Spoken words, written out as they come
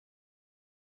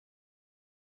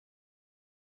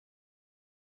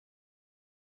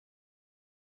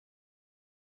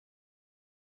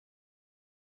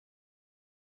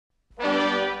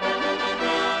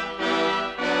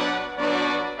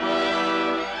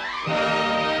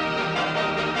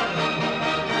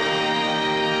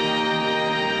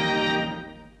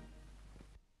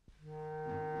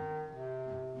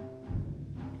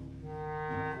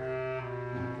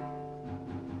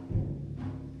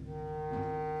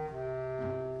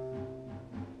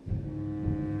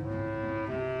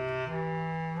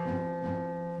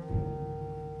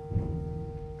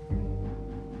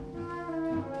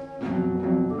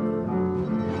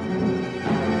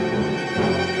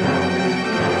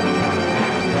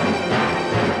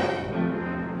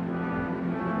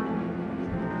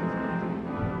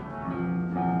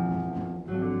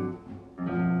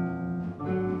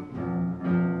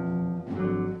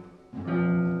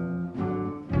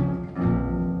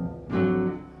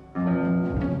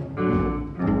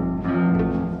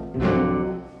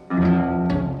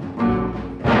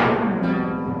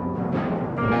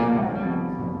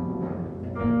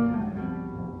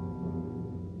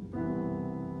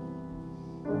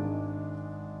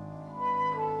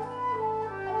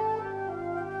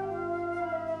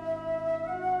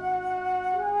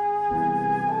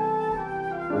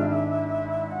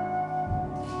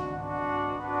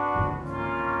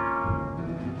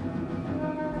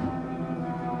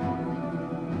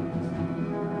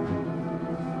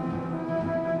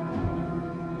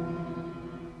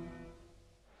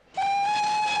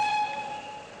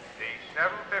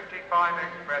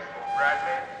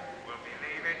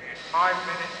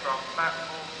minutes from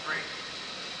platform 3.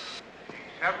 The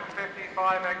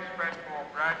 7:55 express for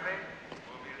Bradley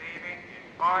will be leaving in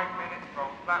 5 minutes from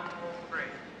platform 3.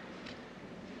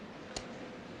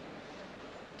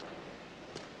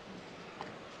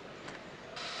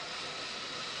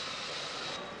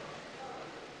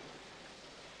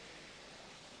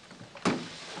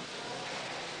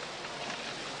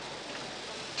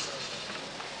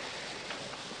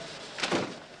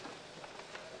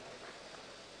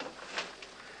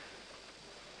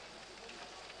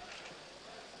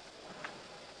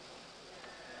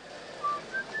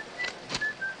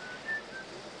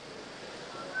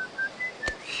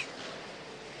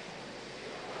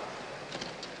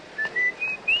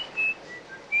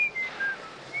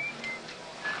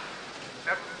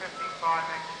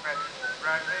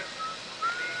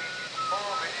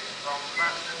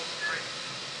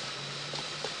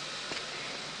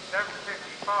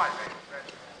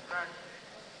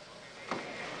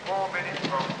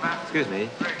 Excuse me.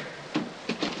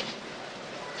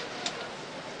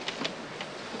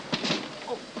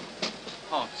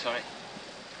 Oh, sorry.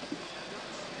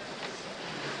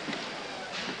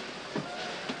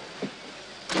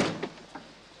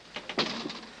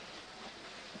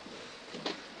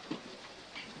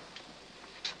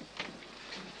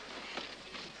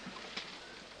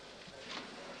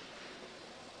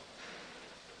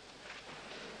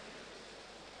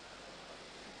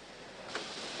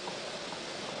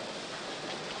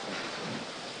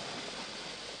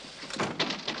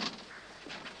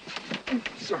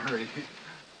 Sorry.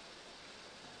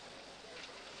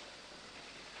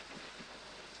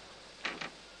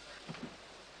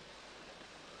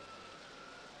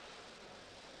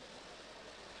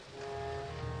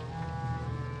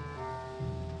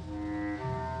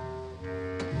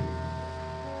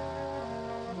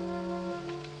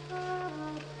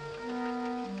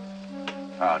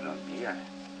 Pardon me, I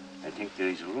think there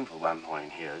is room for one more in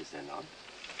here, is there not?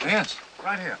 Yes,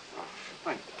 right here. Oh,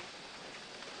 thank you.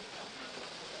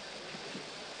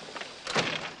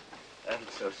 I'm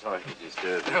so sorry to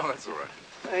disturb you. No, that's all right.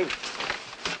 Thank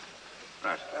you.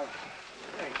 Right.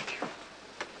 Thank you.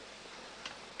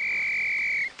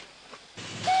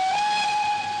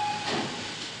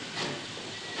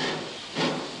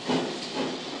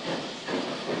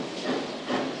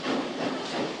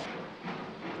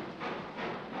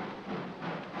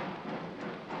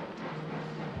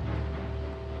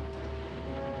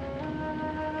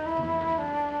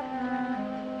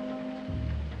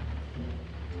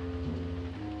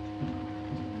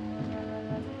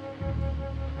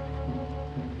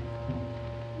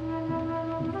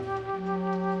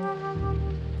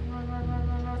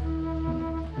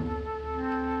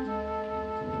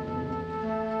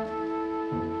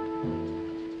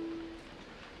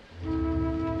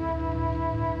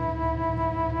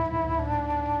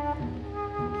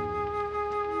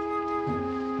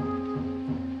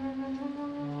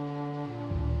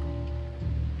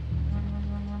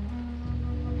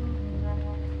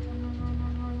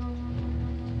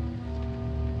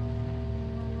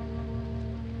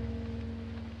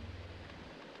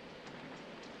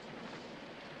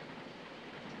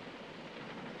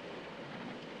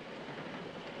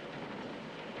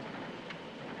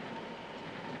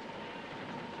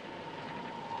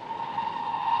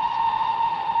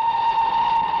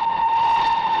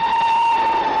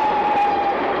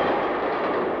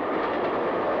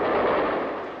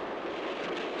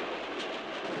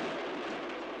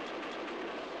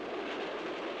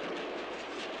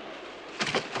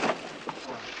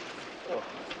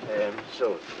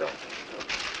 So sorry.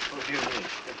 What do you mean?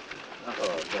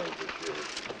 Oh, thank you, sir.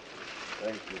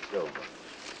 Thank you so much.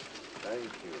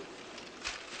 Thank you.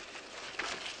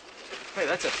 Hey,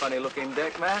 that's a funny-looking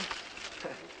deck, man.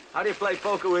 How do you play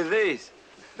poker with these?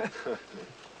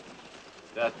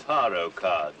 They're tarot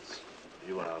cards.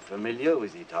 You are familiar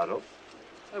with the tarot?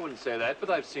 I wouldn't say that,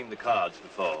 but I've seen the cards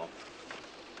before.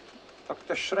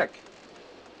 Dr. Schreck,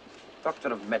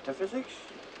 Doctor of Metaphysics?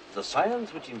 The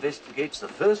science which investigates the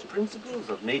first principles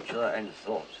of nature and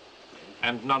thought.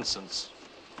 And nonsense.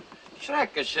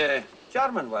 Schreck is a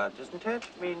German word, isn't it?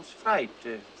 Means fright,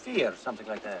 fear, something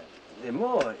like that. The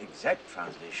more exact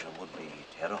translation would be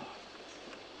terror.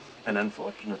 An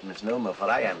unfortunate misnomer, for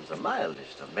I am the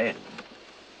mildest of men.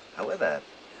 However,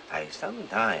 I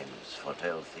sometimes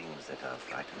foretell things that are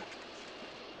frightening.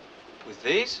 With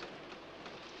these?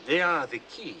 They are the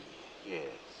key, yes.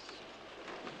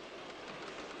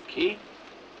 Key?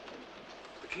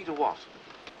 The key to what?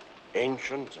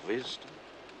 Ancient wisdom.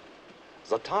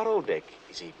 The tarot deck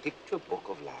is a picture book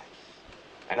of life,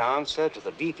 an answer to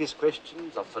the deepest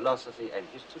questions of philosophy and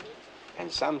history, and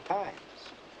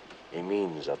sometimes a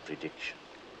means of prediction.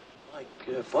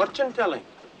 Like fortune telling.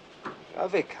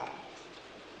 Of a kind.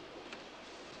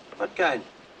 What kind?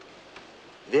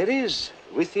 There is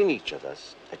within each of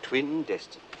us a twin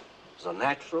destiny, the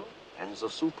natural and the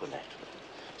supernatural.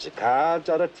 The cards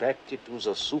are attracted to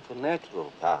the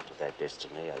supernatural part of that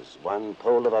destiny as one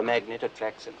pole of a magnet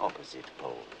attracts an opposite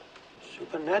pole.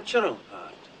 Supernatural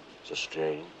part. The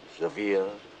strange, the weird,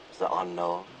 the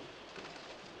unknown,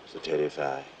 the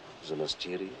terrifying, the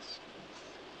mysterious.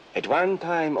 At one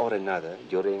time or another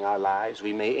during our lives,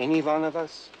 we may, any one of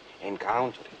us,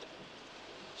 encounter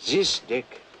it. This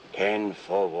deck can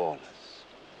forewarn us.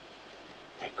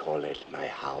 I call it my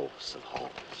house of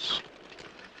horrors.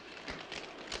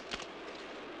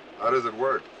 How does it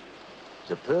work?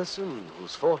 The person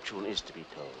whose fortune is to be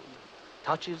told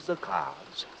touches the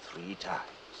cards 3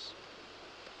 times.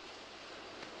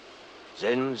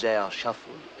 Then they are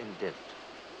shuffled and dealt.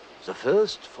 The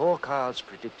first 4 cards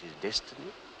predict his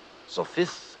destiny. The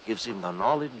 5th gives him the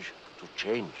knowledge to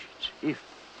change it, if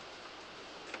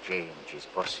change is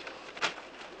possible.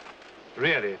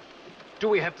 Really? Do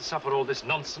we have to suffer all this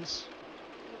nonsense?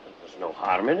 There's no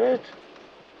harm in it.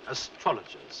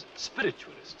 Astrologers,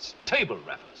 spiritualists, table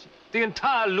rappers, the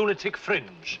entire lunatic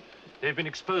fringe. They've been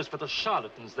exposed for the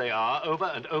charlatans they are over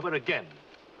and over again.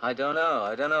 I don't know.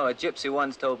 A gypsy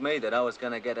once told me that I was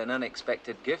going to get an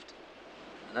unexpected gift.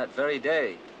 And that very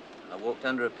day, I walked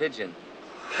under a pigeon.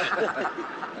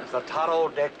 The tarot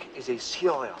deck is a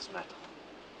serious matter.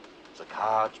 The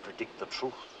cards predict the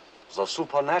truth, the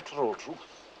supernatural truth.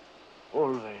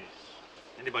 Always.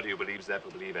 Anybody who believes that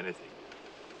will believe anything.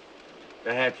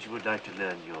 Perhaps you would like to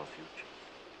learn your future.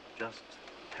 Just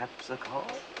tap the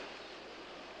card.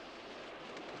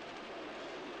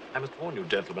 I must warn you,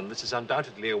 gentlemen, this is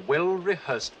undoubtedly a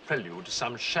well-rehearsed prelude to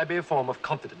some shabby form of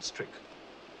confidence trick.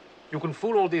 You can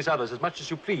fool all these others as much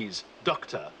as you please,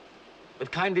 Doctor,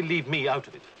 but kindly leave me out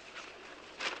of it.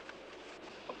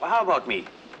 Well, how about me?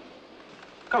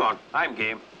 Come on, I'm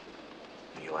game.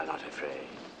 You are not afraid.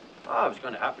 Oh, it's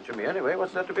going to happen to me anyway.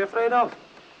 What's there to be afraid of?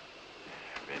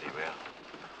 Very well.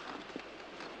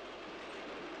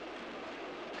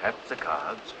 Tap the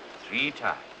cards 3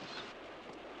 times.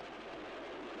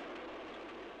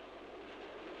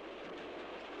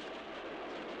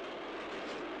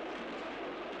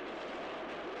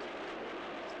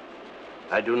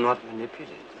 I do not manipulate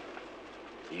them.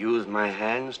 I use my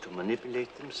hands to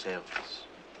manipulate themselves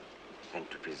and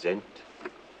to present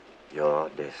your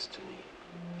destiny.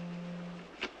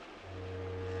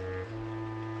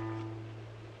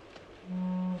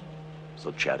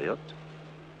 The chariot,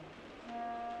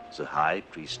 the high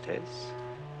priestess,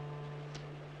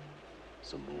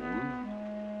 the moon,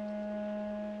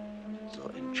 the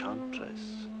enchantress.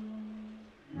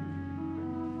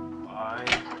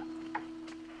 Fine.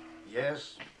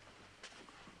 Yes.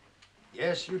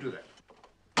 Yes, you do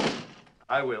that.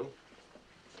 I will.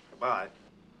 Bye.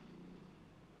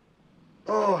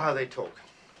 Oh, how they talk.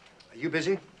 Are you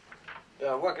busy?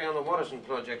 Yeah, working on the Watterson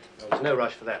project. There's no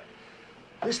rush for that.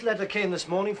 This letter came this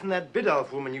morning from that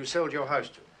Biddulph woman you sold your house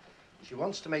to. She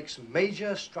wants to make some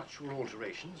major structural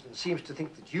alterations and seems to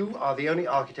think that you are the only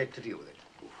architect to deal with it.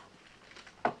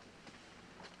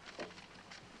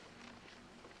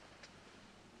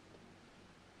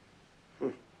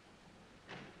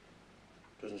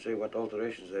 Doesn't say what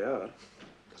alterations they are.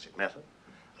 Does it matter?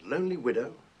 A lonely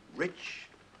widow, rich,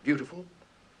 beautiful.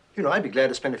 You know, I'd be glad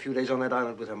to spend a few days on that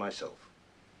island with her myself.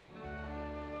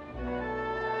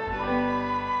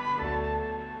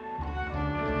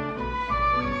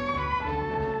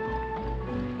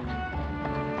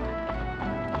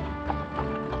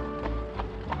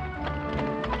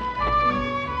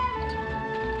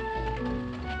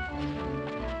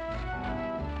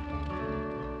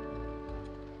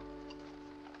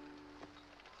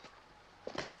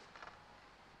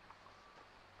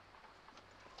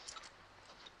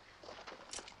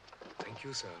 Thank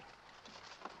you, sir.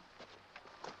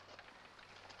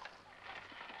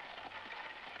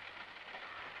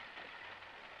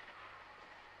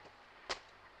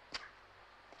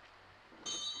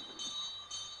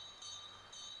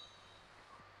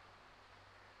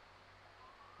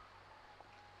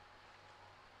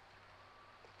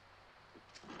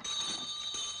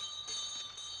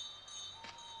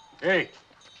 Hey.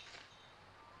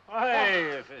 Hey,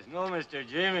 if it's no Mr.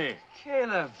 Jimmy.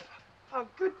 Caleb, how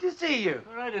good to see you.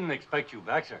 Well, I didn't expect you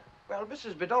back, sir. Well,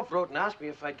 Mrs. Biddulph wrote and asked me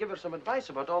if I'd give her some advice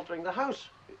about altering the house.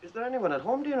 Is there anyone at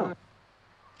home, do you know?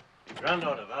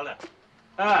 Granddaughter, Vala.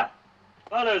 Ah,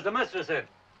 Vala, is the mistress in?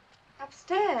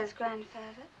 Upstairs,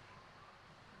 grandfather.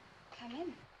 Come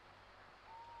in.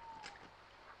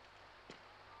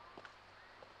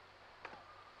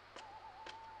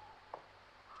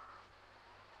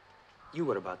 You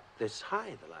were about this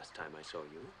high the last time I saw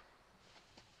you.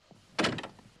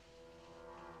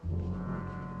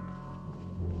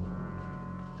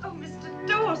 Oh, Mr.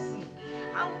 Dawson,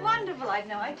 how wonderful. I'd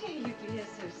no idea you'd be here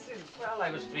so soon. Well,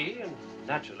 I was free, and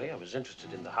naturally, I was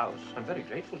interested in the house. I'm very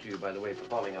grateful to you, by the way, for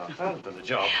calling our father for the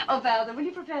job. Oh, Valda, will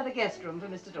you prepare the guest room for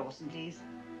Mr. Dawson, please?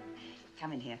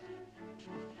 Come in here.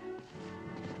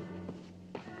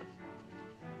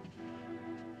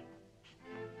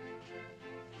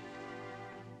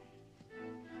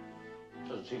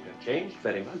 Doesn't seem to have changed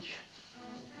very much.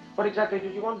 What exactly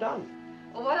did you want done?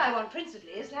 Well, what I want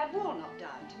principally is to have wall knocked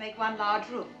down to make one large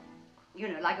room. You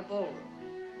know, like a ballroom.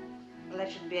 Well,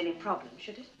 that shouldn't be any problem,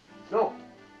 should it? No.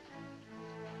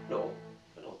 No,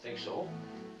 I don't think so.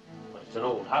 But it's an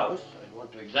old house. I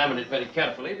want to examine it very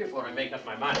carefully before I make up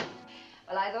my mind.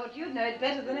 Well, I thought you'd know it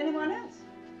better than anyone else.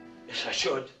 Yes, I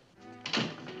should.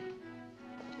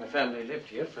 My family lived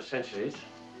here for centuries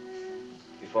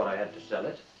before I had to sell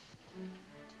it.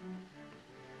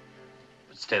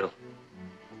 But still,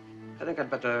 I think I'd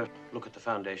better look at the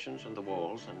foundations and the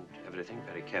walls and everything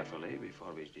very carefully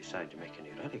before we decide to make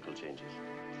any radical changes.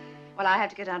 Well, I have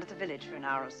to go down to the village for an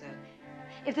hour or so.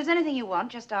 If there's anything you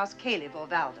want, just ask Caleb or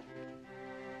Valda.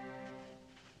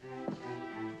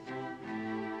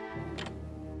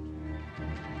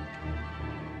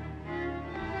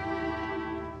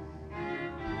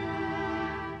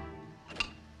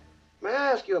 May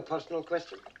I ask you a personal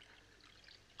question?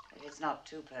 It's not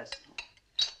too personal.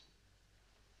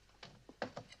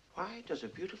 Why does a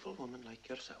beautiful woman like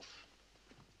yourself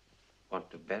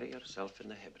want to bury herself in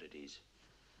the Hebrides?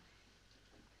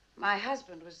 My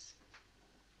husband was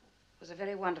a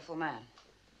very wonderful man.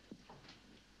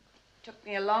 It took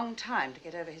me a long time to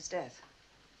get over his death.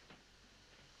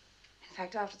 In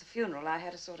fact, after the funeral, I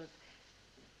had a sort of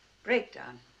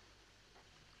breakdown.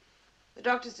 The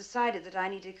doctors decided that I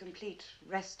needed complete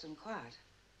rest and quiet.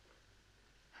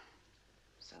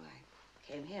 So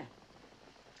I came here.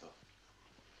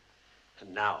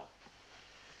 And now,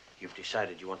 you've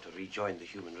decided you want to rejoin the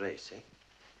human race, eh?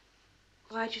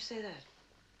 Why'd you say that?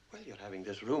 Well, you're having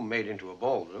this room made into a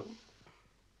ballroom.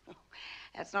 Oh,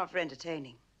 that's not for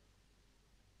entertaining.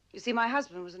 You see, my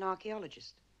husband was an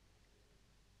archaeologist.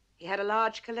 He had a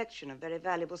large collection of very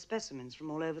valuable specimens from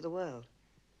all over the world.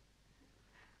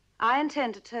 I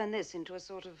intend to turn this into a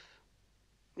sort of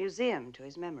museum to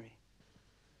his memory.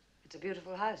 It's a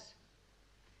beautiful house.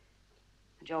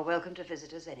 And you're welcome to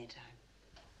visit us anytime.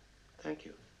 Thank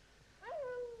you.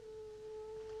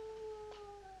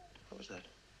 What was that?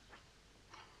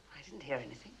 I didn't hear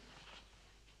anything.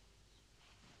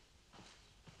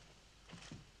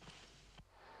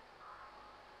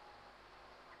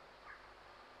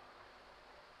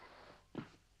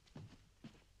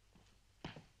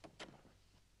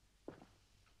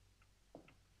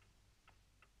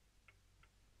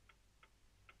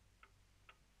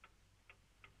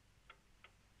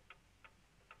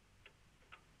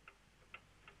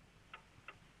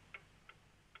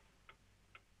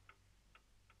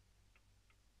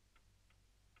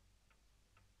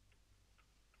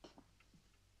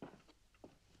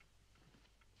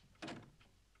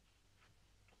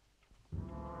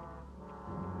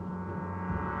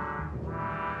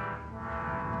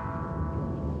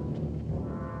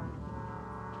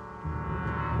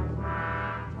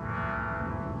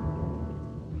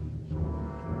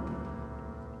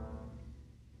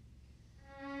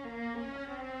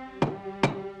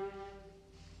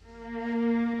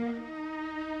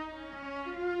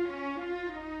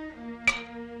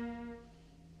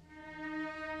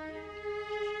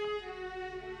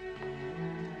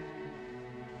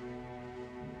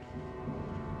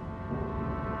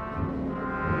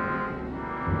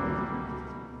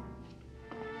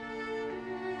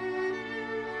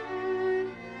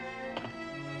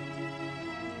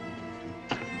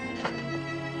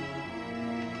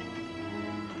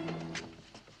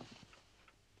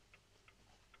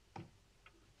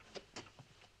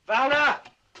 Valda!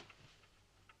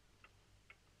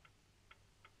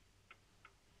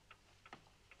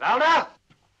 Valda!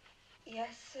 Yes,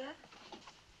 sir?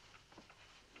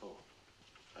 Oh,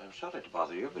 I'm sorry to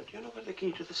bother you, but do you know where the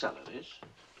key to the cellar is?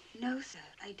 No, sir,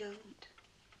 I don't.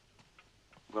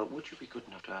 Well, would you be good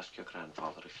enough to ask your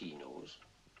grandfather if he knows?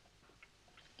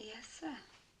 Yes, sir.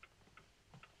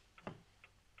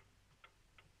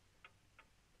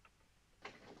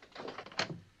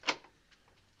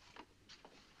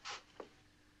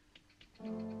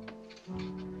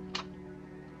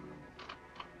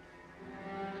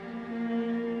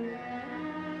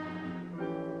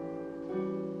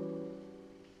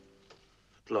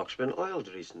 The lock's been oiled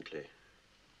recently.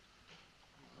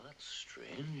 That's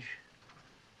strange.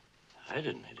 I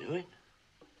didn't do it.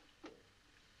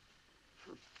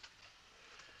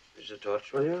 Here's a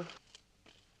torch, will you?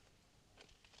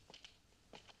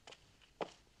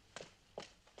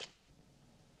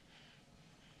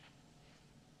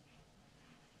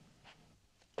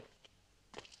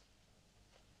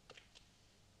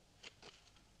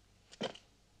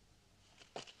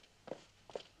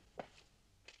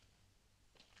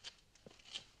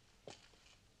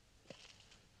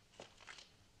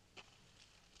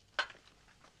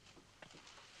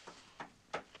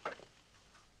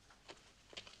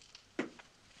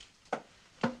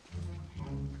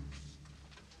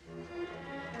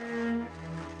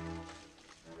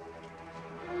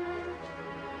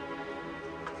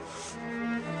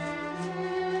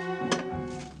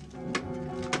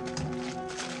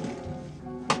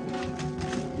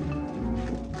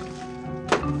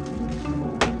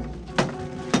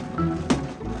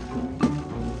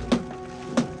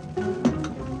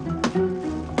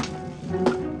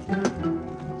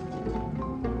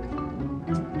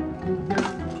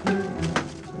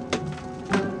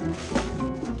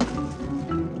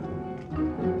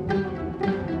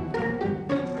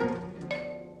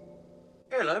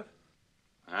 Caleb,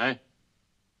 Aye?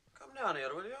 come down here,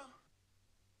 will you?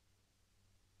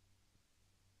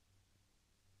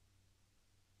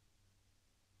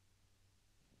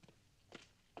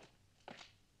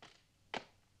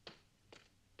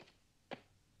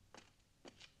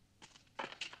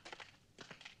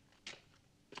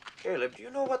 Caleb, do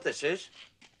you know what this is?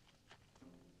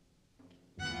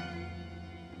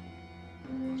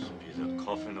 Must be the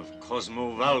coffin of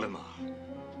Cosmo Valdemar.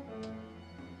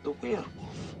 The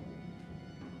werewolf.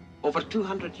 Over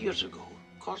 200 years ago,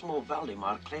 Cosmo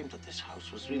Valdemar claimed that this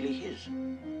house was really his,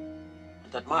 and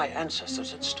that my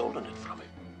ancestors had stolen it from him.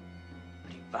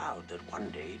 And he vowed that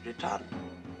one day he'd return.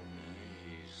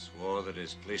 He swore that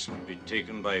his place would be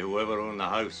taken by whoever owned the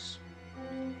house,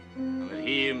 and that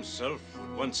he himself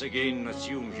would once again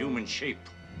assume human shape.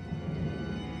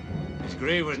 His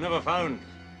grave was never found.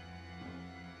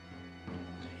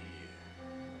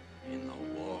 Here, in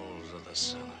the walls of the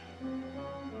cellar,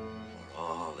 for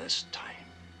all this time.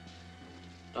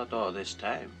 Not all this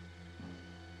time.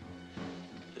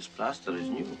 This plaster is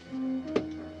new.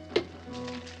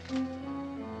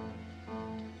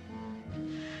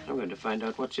 I'm going to find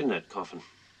out what's in that coffin.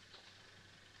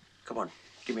 Come on,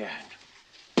 give me a hand.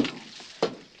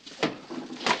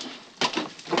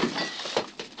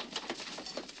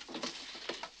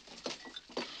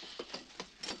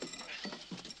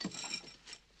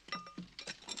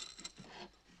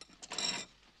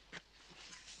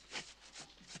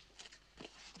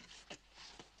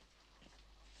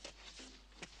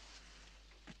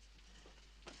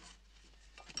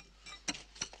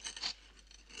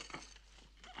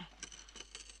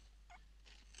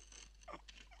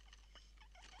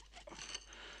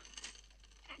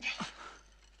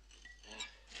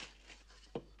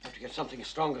 Get something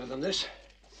stronger than this.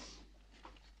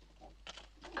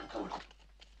 Come on.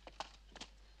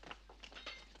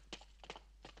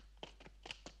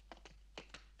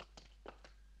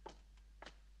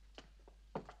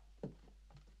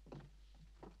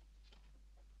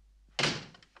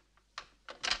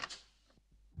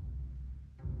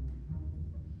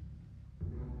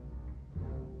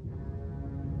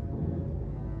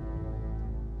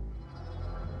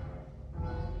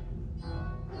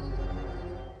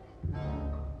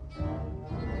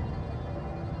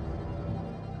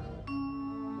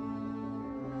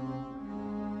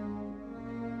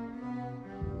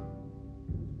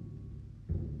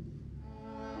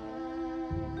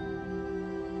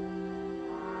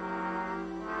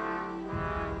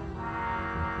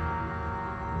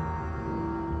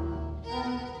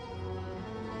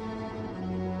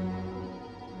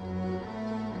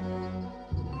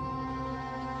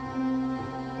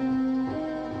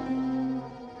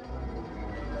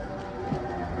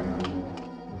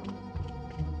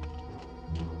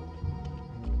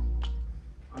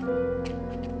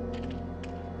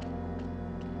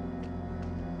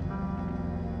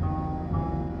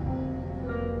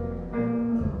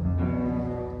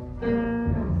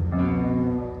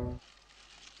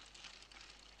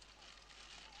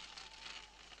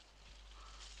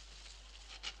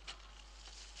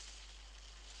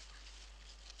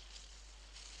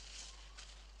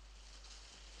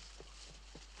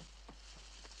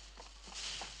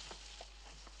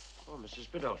 Oh, Mrs.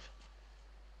 Biddulph.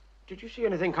 Did you see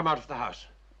anything come out of the house?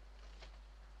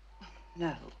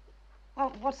 No.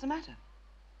 Well, what's the matter?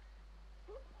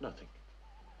 Nothing.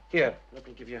 Here, let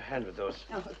me give you a hand with those.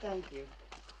 Oh, thank you.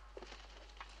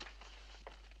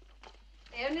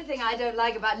 The only thing I don't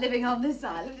like about living on this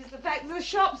island is the fact that the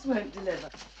shops won't deliver.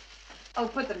 Oh,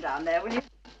 put them down there, will you?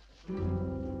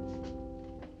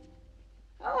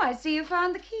 Oh, I see you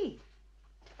found the key.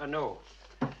 No.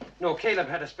 No, Caleb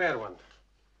had a spare one.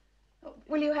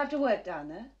 Will you have to work down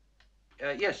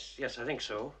there? Yes, I think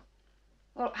so.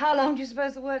 Well, how long do you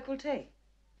suppose the work will take?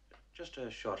 Just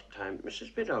a short time.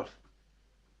 Mrs. Biddulph,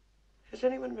 has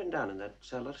anyone been down in that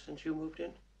cellar since you moved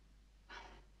in?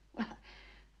 Well,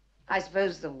 I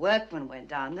suppose the workman went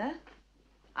down there.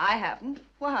 I haven't.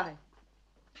 Why?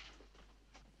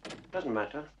 Doesn't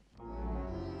matter.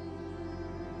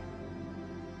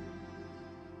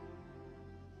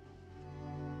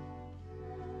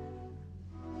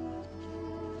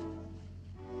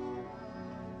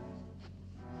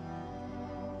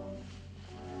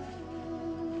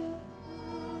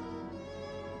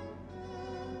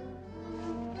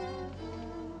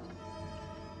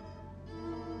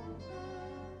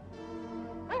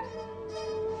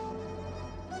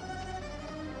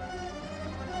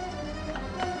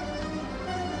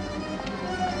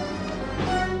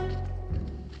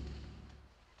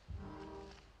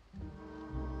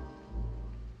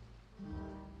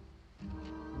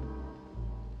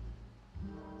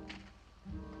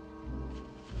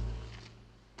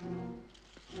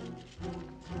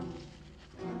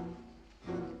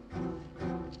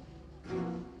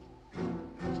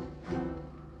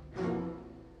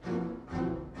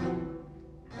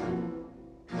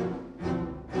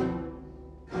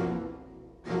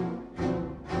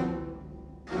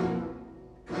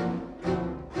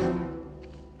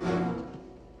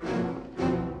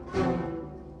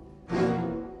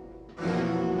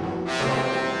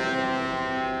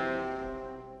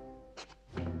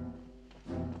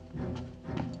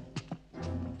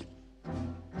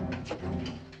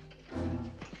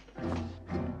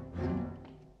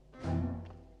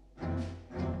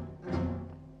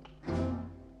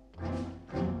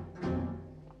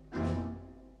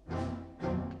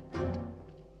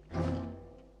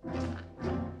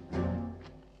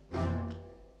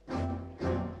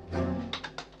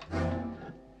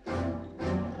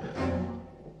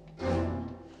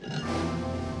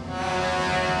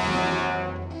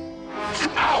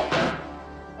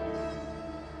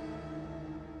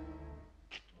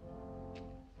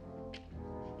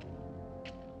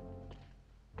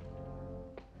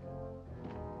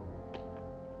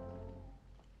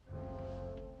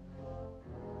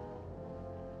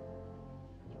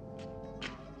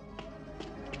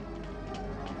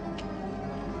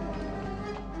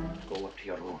 Go up to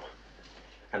your room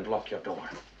and lock your door.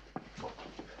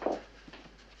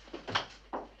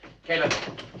 Caleb,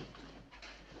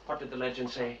 what did the legend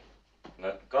say?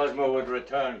 That Cosmo would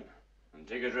return and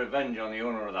take his revenge on the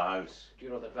owner of the house. Do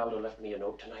you know that Valdo left me a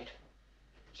note tonight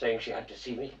saying she had to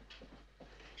see me?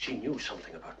 She knew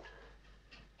something about it.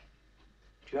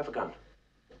 Do you have a gun?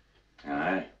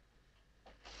 Aye.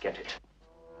 Get it.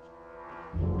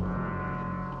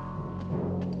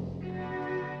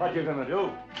 What you gonna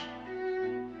do?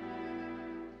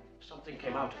 Something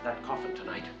came out of that coffin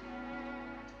tonight.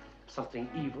 Something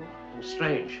evil and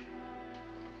strange.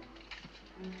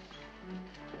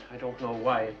 I don't know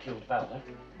why it killed Valda,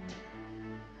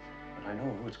 but I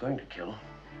know who it's going to kill.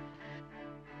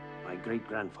 My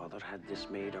great-grandfather had this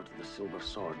made out of the silver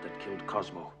sword that killed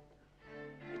Cosmo.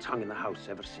 It's hung in the house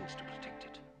ever since to protect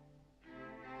it.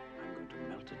 I'm going to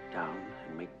melt it down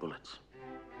and make bullets.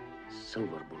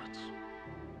 Silver bullets.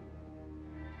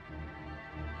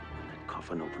 When that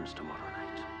coffin opens tomorrow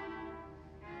night,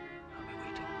 I'll be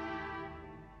waiting.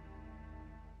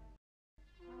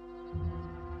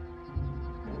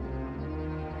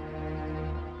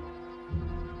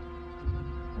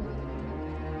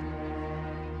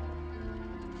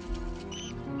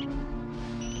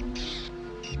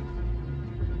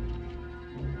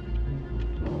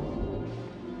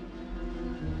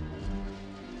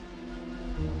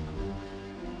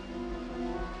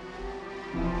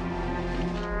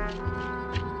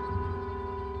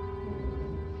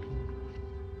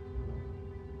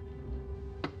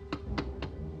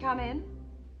 Come in.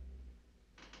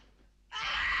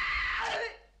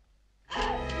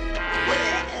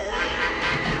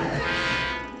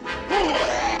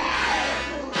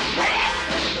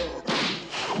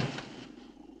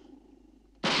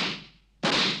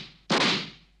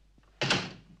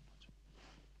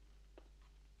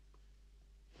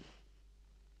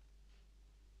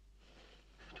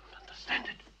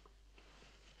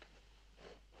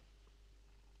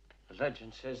 The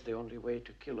legend says the only way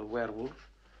to kill a werewolf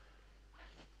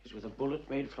is with a bullet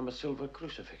made from a silver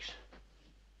crucifix.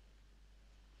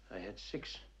 I had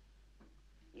 6.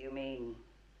 You mean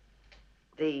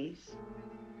these?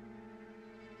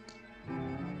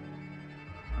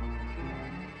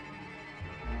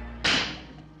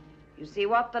 You see,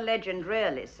 what the legend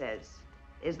really says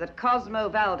is that Cosmo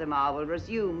Valdemar will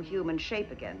resume human shape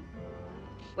again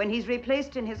when he's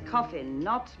replaced in his coffin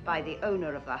not by the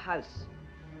owner of the house,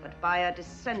 but by a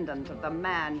descendant of the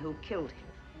man who killed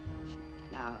him.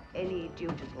 Now, any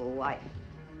dutiful wife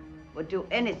would do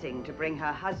anything to bring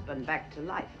her husband back to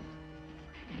life,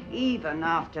 even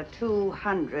after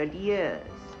 200 years.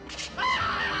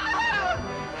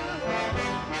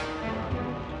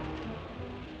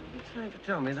 You're trying to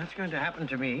tell me that's going to happen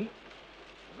to me?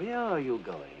 Where are you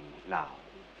going now?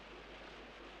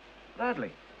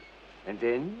 Bradley. And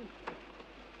then?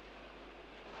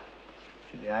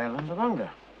 To the island of Onga,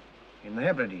 in the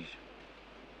Hebrides.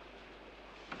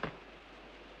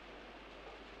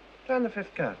 Turn the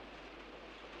fifth card.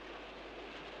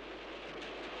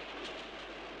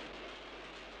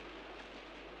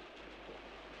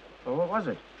 Well, what was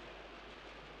it?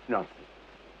 Nothing.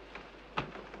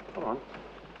 Come on.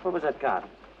 What was that card?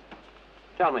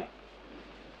 Tell me.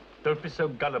 Don't be so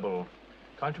gullible.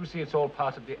 Can't you see it's all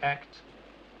part of the act?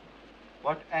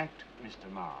 What act,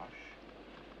 Mr. Marsh?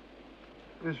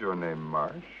 Is your name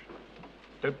Marsh?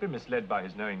 Don't be misled by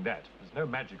his knowing that. There's no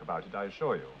magic about it, I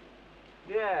assure you.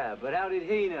 Yeah, but how did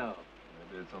he know?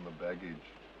 Maybe it's on the baggage.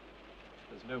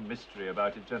 There's no mystery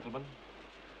about it, gentlemen.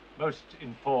 Most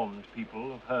informed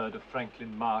people have heard of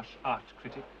Franklin Marsh, art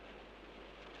critic.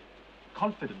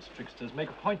 Confidence tricksters make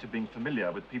a point of being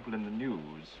familiar with people in the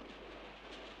news.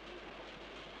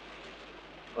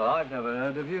 Well, I've never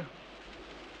heard of you.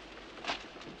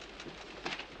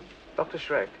 Dr.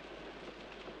 Shrek,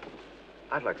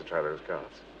 I'd like to try those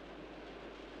cards.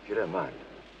 If you don't mind.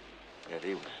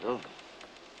 Very well.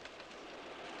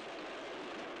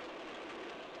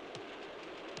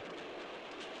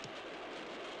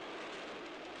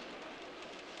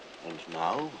 And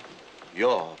now,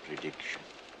 your prediction.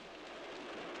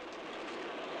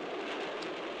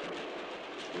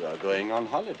 You are going on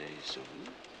holiday soon.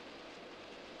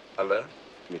 Alone?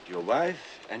 With your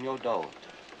wife and your daughter.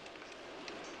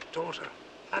 Daughter?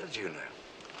 How did you know?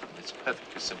 It's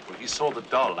perfectly simple. He saw the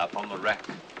doll up on the rack.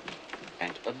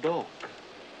 And a dog.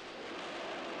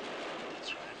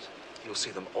 That's right. You'll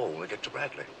see them all when we get to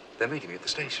Bradley. They're meeting me at the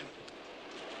station.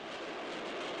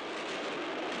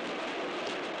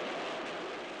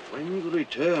 When you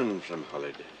return from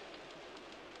holiday.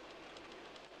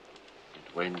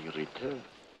 And when you return.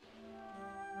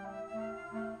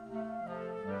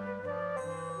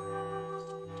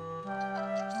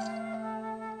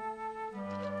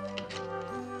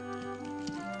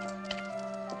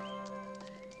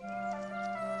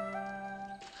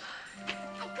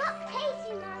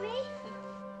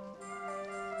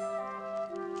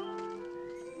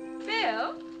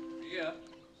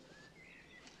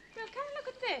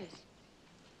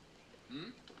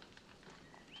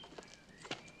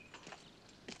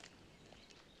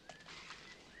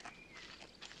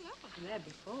 There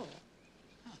before.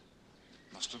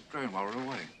 Must have grown while we were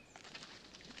away.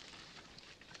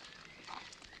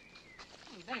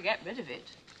 Well, we better get rid of it.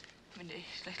 I mean,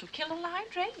 it'll kill the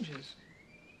hydrangeas.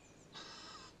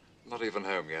 Not even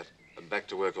home yet, and back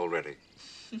to work already.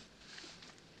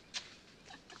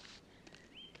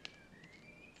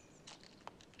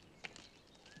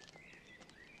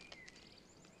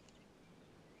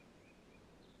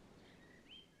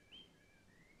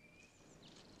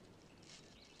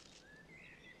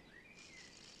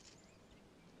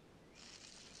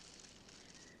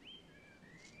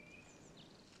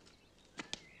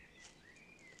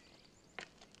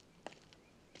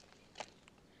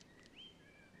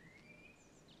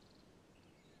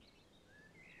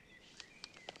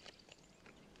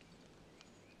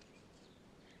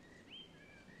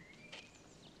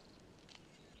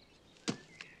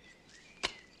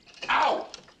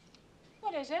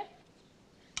 What is it?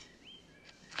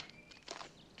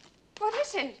 What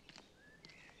is it?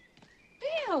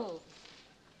 Bill!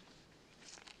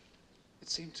 It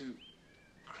seemed to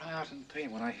cry out in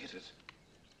pain when I hit it.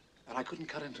 And I couldn't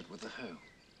cut into it with the hoe.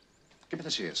 Give me the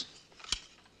shears.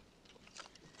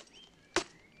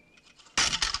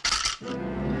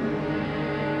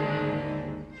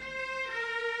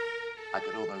 I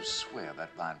could almost swear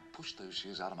that lion pushed those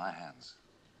shears out of my hands.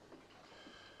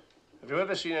 Have you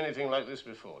ever seen anything like this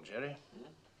before, Jerry?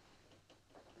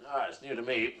 Ah, it's new to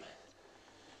me.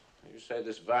 You said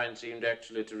this vine seemed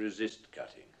actually to resist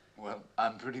cutting. Well,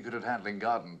 I'm pretty good at handling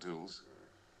garden tools.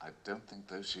 I don't think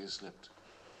those shears slipped.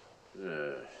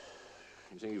 You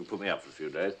think you can put me up for a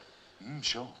few days?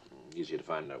 Sure. Easier to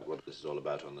find out what this is all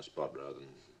about on the spot rather than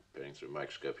peering through a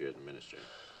microscope here at the ministry.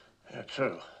 Yeah,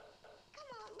 true.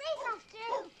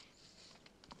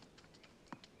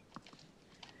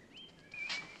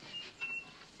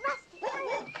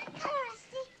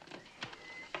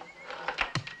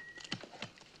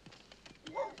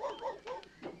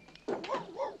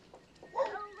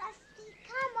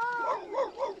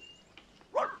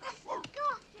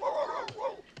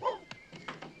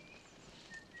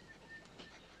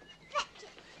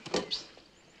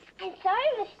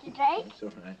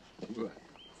 It's all right. Go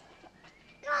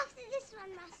after this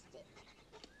one, Rusty.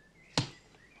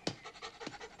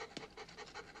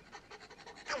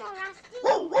 Come on, Rusty.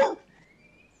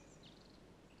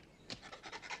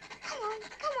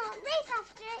 Come on, race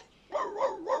after it.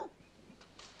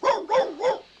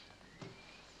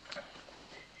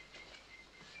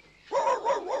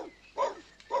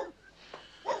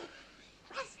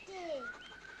 Rusty.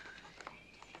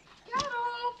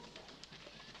 Carol!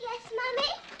 Yes,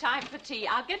 Mummy? Time for tea.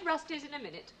 I'll get Rusty's in a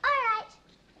minute. All right.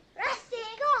 Rusty,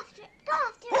 go after it. Go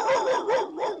after it.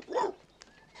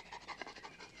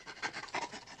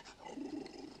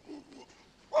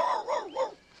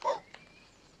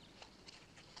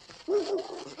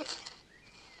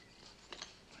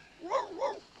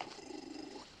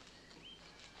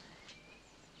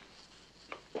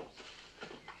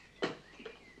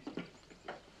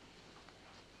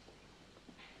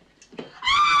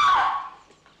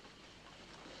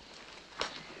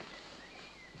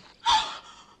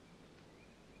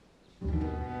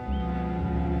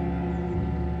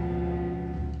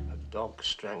 Dog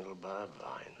strangled by a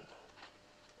vine.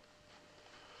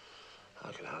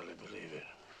 I can hardly believe it.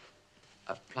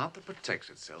 A plant that protects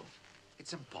itself?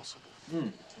 It's impossible.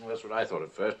 Well, that's what I thought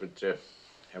at first, but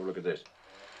have a look at this.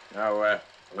 Now, well,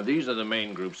 these are the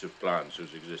main groups of plants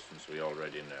whose existence we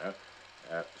already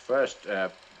know. First,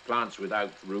 plants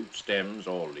without roots, stems,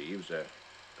 or leaves,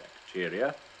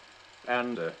 bacteria,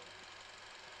 and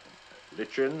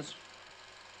lichens,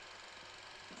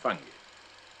 fungi.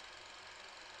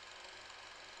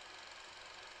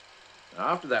 Now,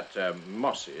 after that,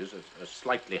 mosses, a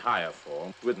slightly higher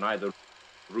form, with neither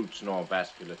roots nor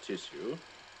vascular tissue.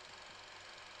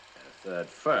 Third,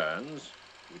 ferns,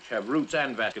 which have roots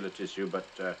and vascular tissue, but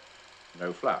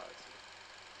no flowers.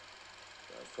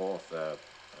 Fourth,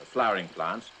 flowering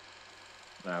plants.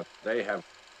 Now, they have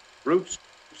roots,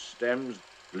 stems,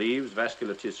 leaves,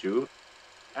 vascular tissue,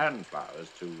 and flowers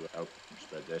to help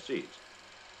spread their seeds.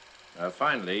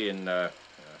 Finally, in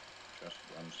just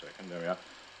 1 second, there we are.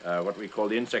 What we call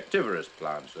the insectivorous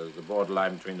plants, the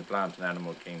borderline between the plant and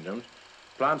animal kingdoms.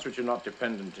 Plants which are not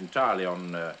dependent entirely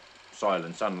on soil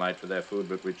and sunlight for their food,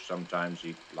 but which sometimes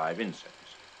eat live insects.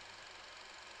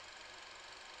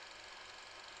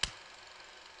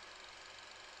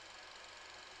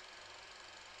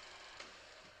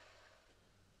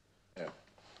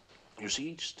 You see,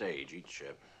 each stage, each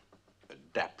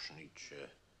adaptation, each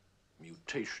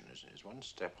mutation is one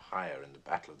step higher in the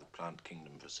battle of the plant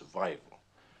kingdom for survival.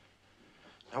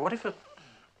 Now, what if a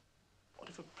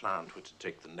plant were to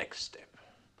take the next step?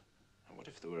 And what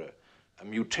if there were a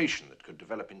mutation that could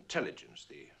develop intelligence,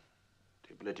 the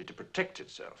ability to protect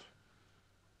itself,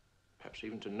 perhaps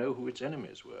even to know who its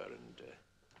enemies were and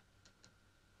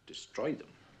destroy them?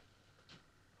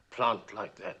 A plant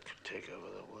like that could take over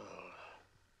the world.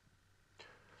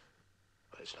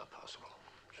 But it's not possible.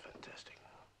 It's fantastic.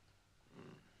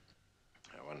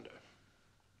 I wonder.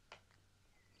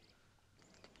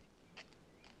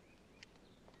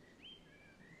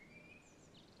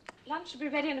 Lunch will be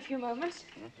ready in a few moments.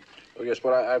 Oh, yes,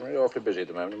 well, I'm really awfully busy at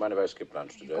the moment. Do you mind if I skip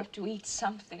lunch today? You've got to eat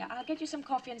something. I'll get you some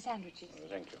coffee and sandwiches. Oh,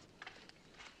 thank you.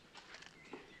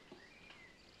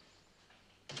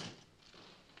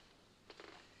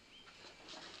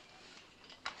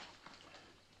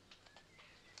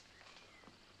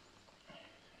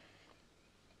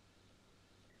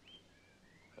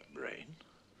 Her brain?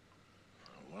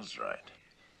 I was right.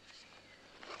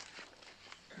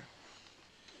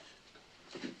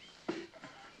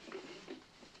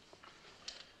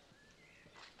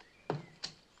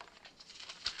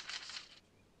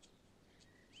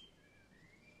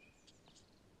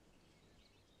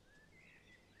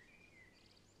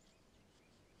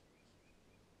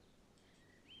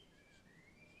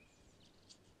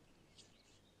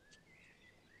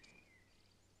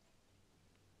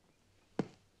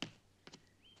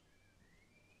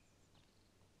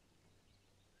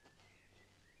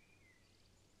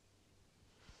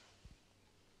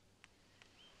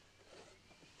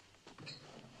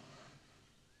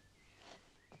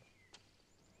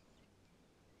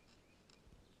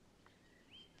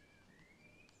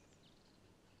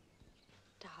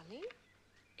 Darling,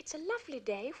 it's a lovely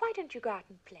day. Why don't you go out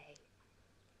and play?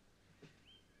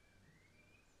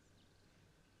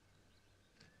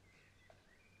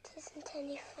 It isn't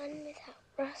any fun without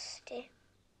Rusty.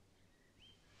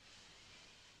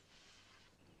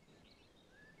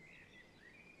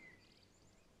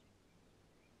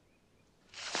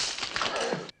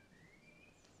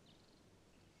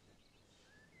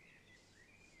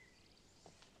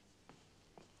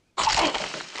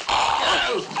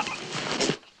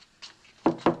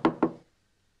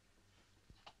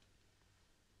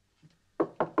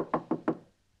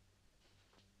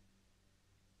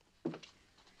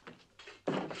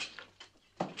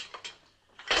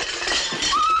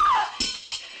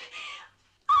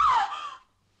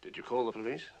 call the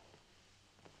police?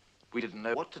 We didn't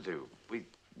know what to do. We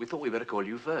thought we better call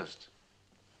you first.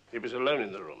 He was alone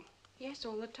in the room. Yes,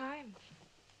 all the time.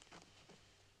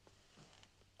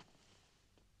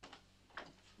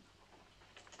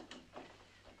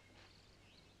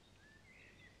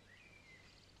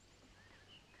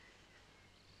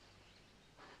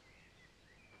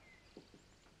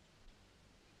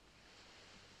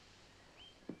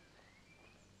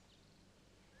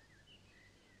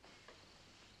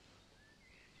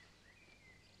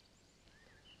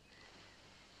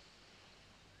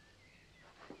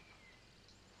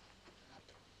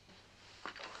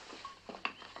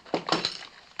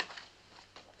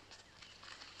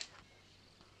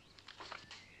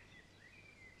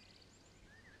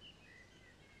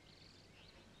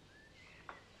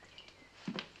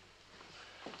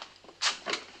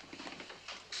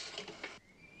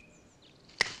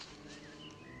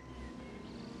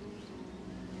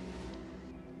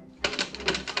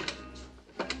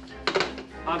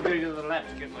 I'm going to the lab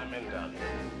to get my men down here.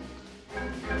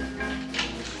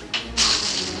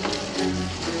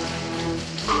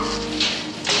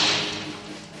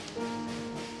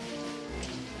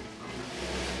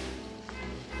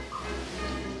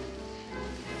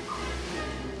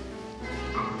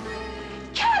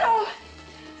 Carol!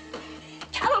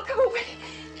 Carol, come away.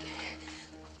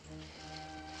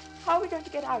 How are we going to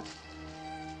get out?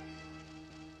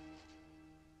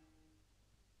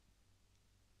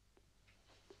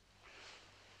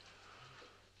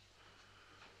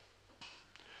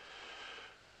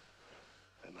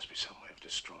 There must be some way of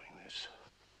destroying this.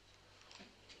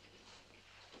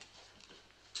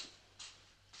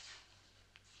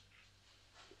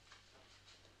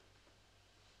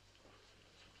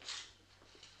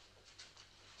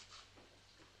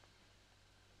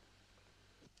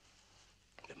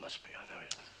 There must be, I know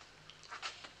it.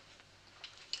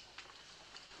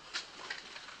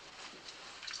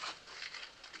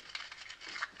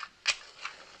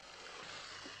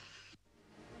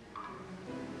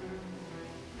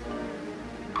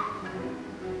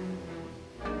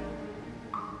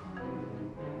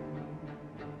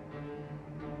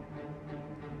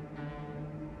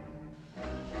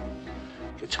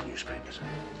 Get some newspapers.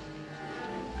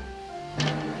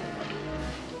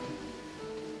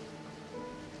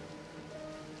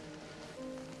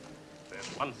 There's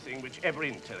one thing which every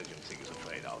intelligent thing is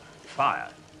afraid of. Fire.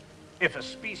 If a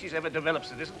species ever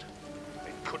develops that isn't,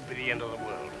 it could be the end of the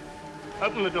world.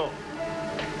 Open the door.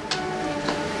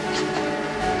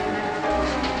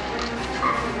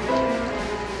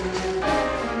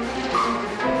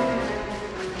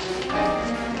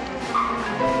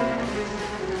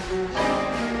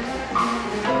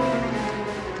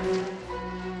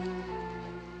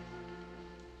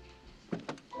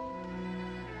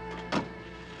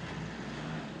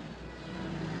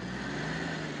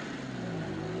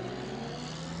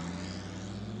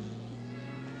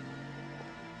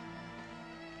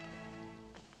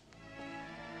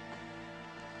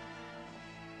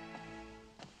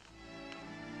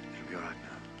 It'll be all right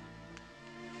now.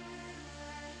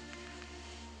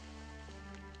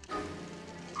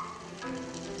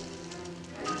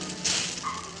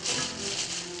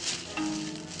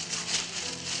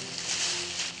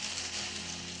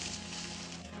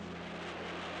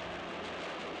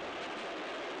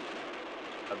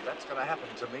 And that's going to happen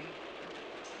to me.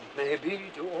 Maybe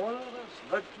to all of us,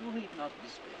 but you need not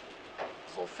despair.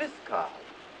 The fifth card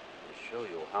will show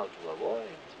you how to avoid.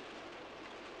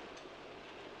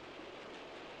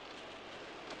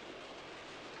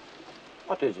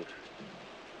 What is it?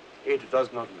 It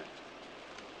does not matter.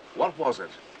 What was it?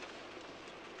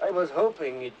 I was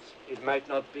hoping it might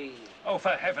not be. Oh, for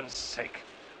heaven's sake.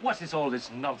 What is all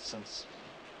this nonsense?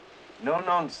 No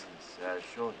nonsense, I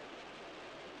assure you.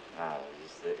 Now,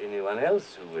 is there anyone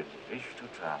else who would wish to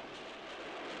try?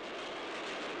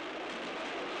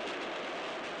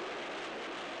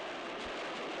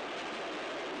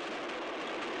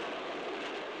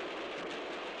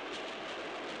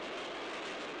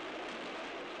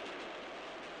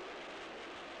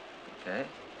 Okay.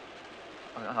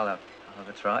 I'll have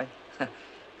a try.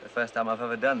 The first time I've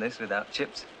ever done this without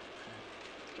chips.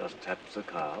 Just tap the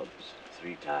cards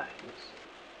 3 times.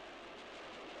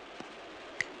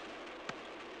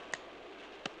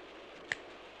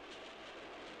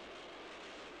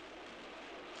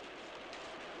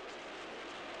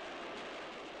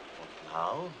 What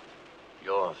now?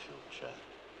 Your future.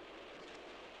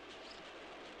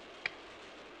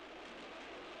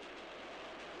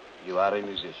 You are a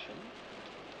musician?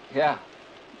 Yeah.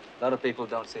 A lot of people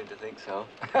don't seem to think so.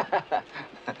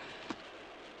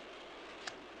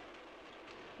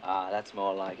 Ah, that's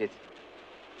more like it.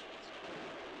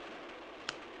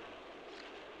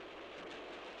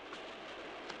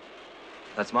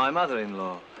 That's my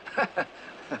mother-in-law.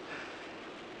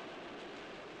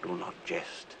 Do not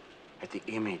jest at the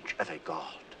image of a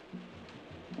god.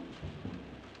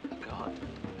 God?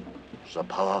 The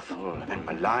powerful and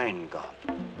malign god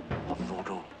of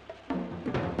voodoo.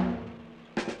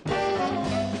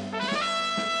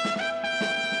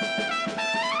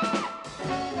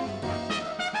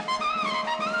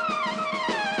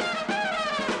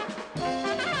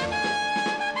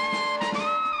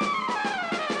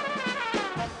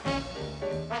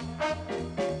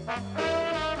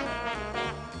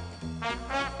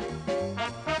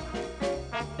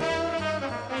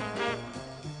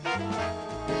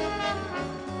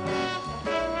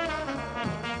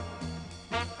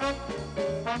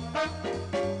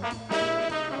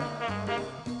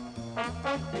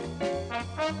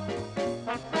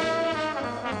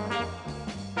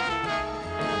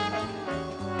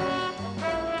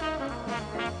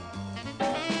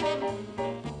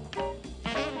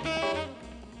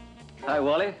 Hi,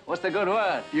 Wally. What's the good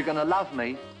word? You're gonna love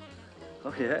me.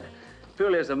 Oh, yeah?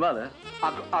 Purely as a mother?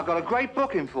 I've got a great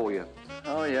booking for you.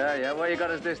 Oh, yeah, yeah. Where you got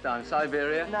us this time?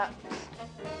 Siberia? Nah.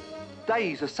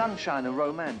 Days of sunshine and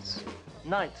romance.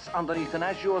 Nights underneath an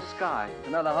azure sky.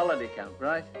 Another holiday camp,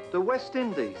 right? The West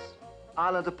Indies.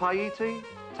 Island of Paiti,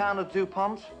 town of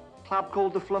DuPont, club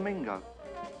called the Flamingo.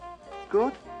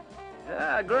 Good?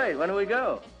 Yeah, great. When do we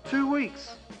go? 2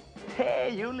 weeks. Hey,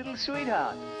 you little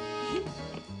sweetheart.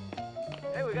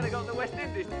 Hey, we're going to go to the West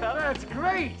Indies, fella. That's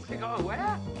great. We go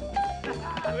where?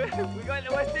 We're going to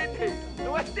the West Indies.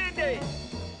 The West Indies.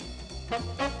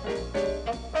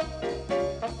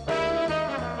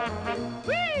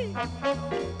 Whee!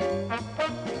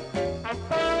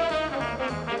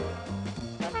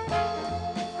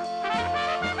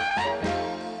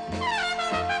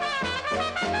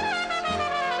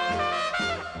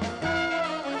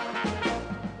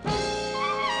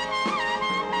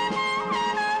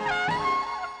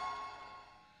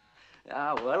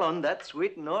 Ah, well, on that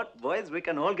sweet note, boys, we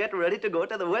can all get ready to go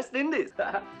to the West Indies.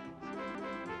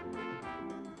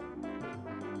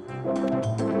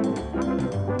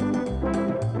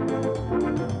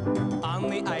 On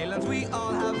the islands we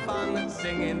all have fun,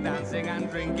 singing, dancing and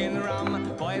drinking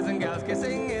rum. Boys and girls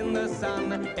kissing in the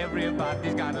sun,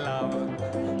 everybody's got love.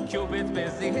 Cupid's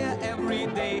busy here every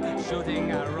day,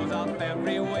 shooting arrows off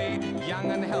every way.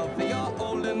 Young and healthy or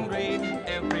old and grey,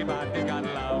 everybody's got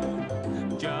love.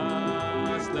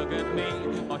 Just look at me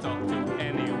or talk to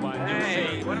anyone you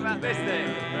see. What about this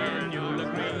thing? Then you'll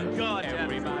agree, God,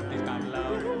 everybody's got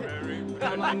love.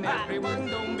 Come on, everyone,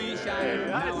 don't be shy.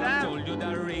 Now I've told you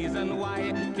the reason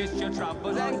why. Kiss your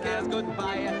troubles and cares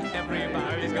goodbye.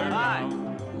 Everybody's got love.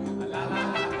 La la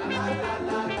la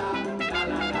la la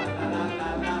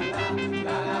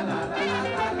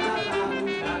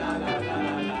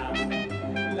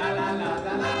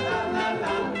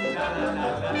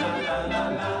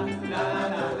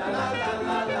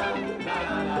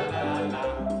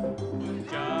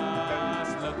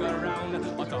Just look around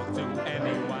or talk to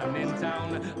anyone in town,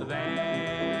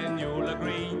 then you'll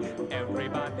agree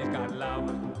everybody's got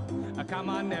love. Come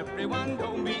on, everyone,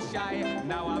 don't be shy.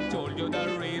 Now I've told you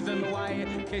the reason why.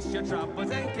 Kiss your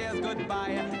troubles and cares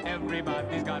goodbye.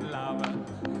 Everybody's got love.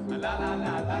 La la la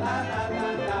la la la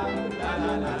la la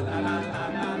la la la la la.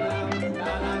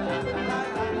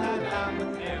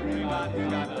 Everybody's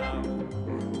got love.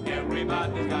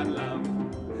 Everybody's got love.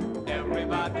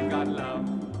 Everybody's got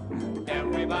love.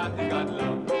 Everybody's got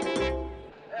love.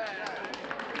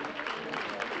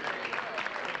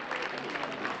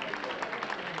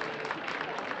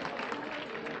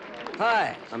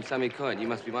 Hi, I'm Sammy Coyne. You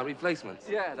must be my replacement.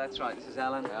 Yeah, that's right. This is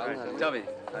Alan. Alan. Dubby.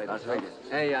 That's Vegas.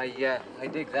 Hey, I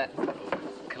dig that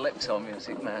calypso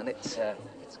music, man. It's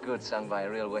good, sung by a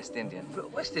real West Indian.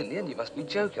 But West Indian? You must be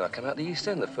joking. I came out the East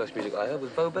End. The first music I heard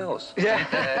was Bow Bells.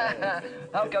 Yeah.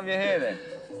 How come you're here, then?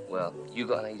 Well, you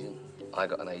got an agent. I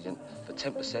got an agent. For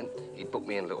 10%, he'd book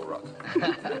me in Little Rock.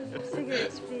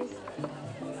 Cigarettes, please.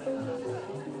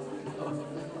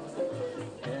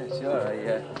 Yeah, sure.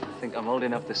 I think I'm old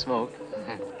enough to smoke.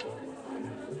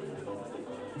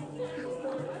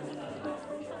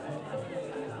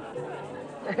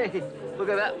 Hey, look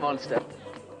at that monster.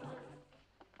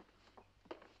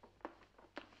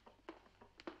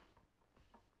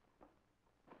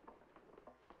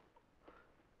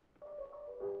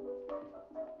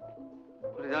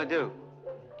 What did I do?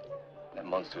 That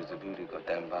monster is the voodoo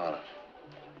goddamn Bala.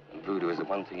 And voodoo is the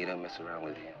one thing you don't mess around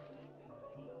with here.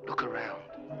 Look around.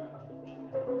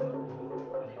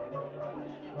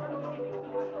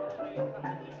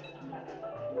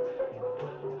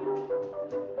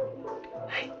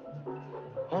 Hey,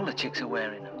 all the chicks are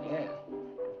wearing them. Yeah.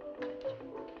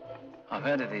 Oh, I've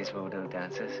heard of these voodoo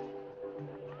dances.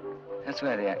 That's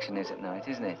where the action is at night,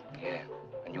 isn't it? Yeah,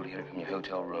 and you'll hear it from your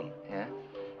hotel room. Yeah?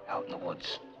 Out in the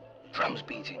woods, drums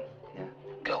beating. Yeah.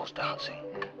 Girls dancing.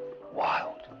 Yeah.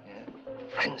 Wild. Yeah.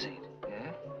 Frenzied.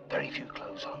 Yeah? Very few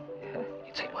clothes on. Yeah?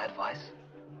 You take my advice?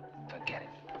 Forget it.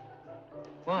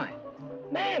 Why?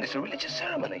 Man, it's a religious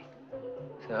ceremony.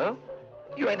 So?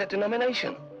 You ain't that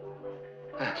denomination.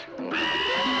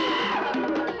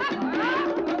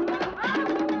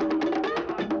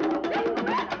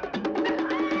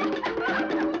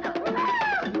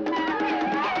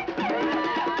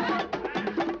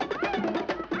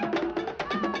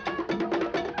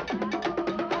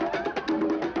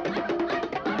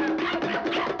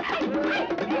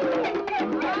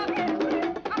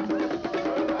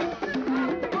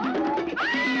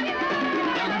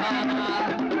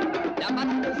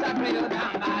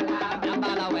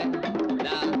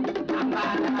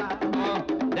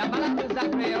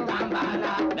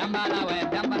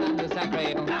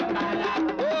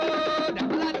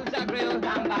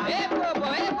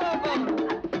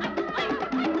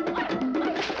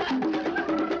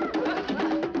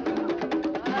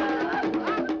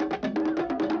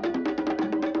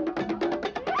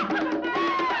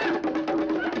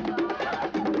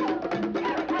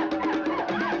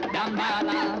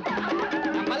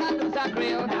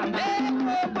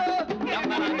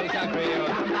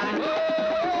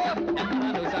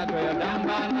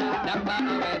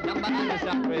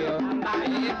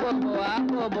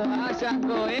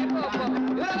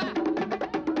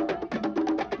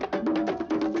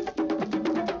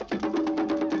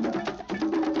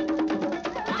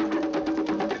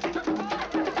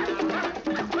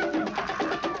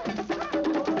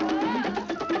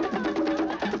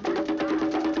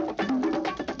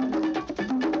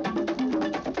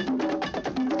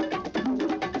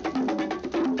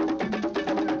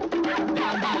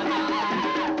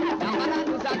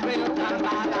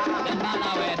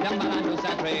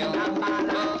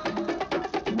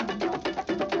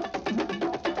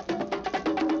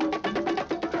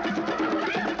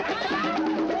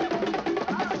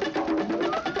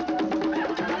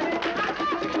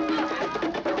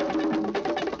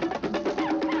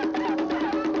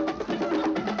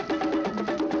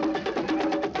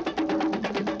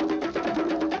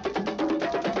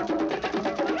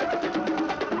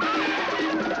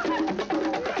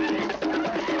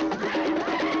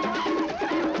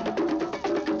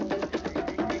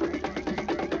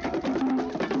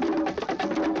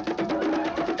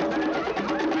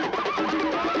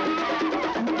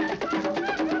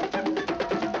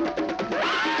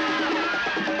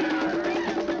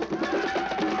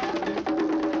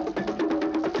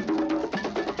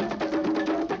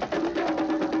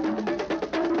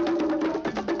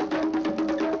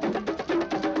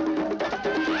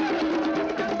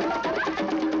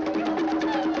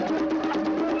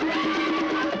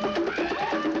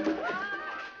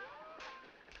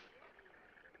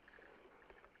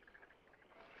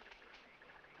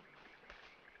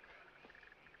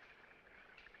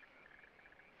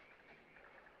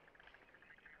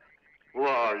 Who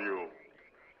are you?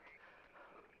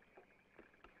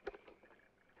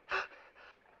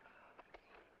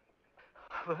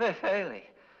 Bailey.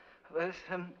 Where's,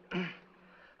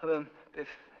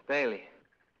 Bailey.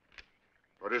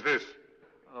 What is this?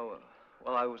 Oh,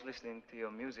 well, I was listening to your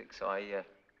music, so I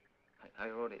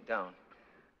wrote it down.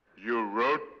 You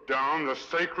wrote down the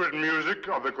sacred music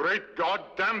of the great god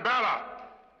Damballa.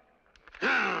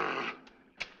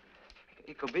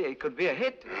 It could be a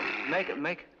hit.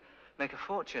 Make a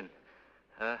fortune.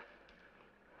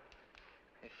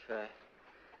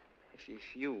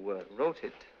 If you wrote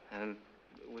it,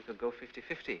 we could go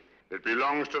 50-50. It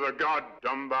belongs to the god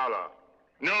Damballa,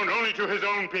 known only to his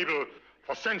own people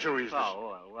for centuries.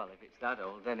 Oh, well, if it's that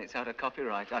old, then it's out of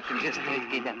copyright. I can just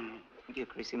take it down. You're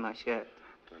creasing my shirt.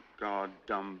 The god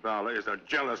Damballa is a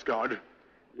jealous god.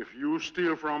 If you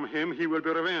steal from him, he will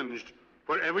be revenged.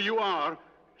 Wherever you are,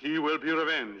 he will be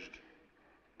revenged.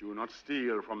 Do not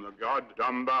steal from the god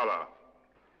Damballa.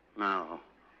 Now,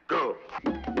 go.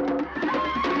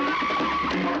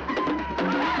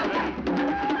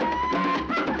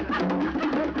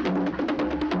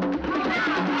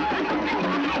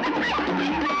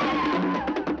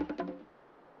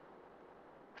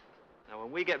 Now,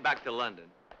 when we get back to London,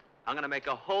 I'm going to make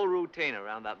a whole routine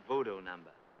around that voodoo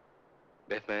number.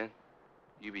 Biff, man,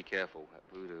 you be careful. That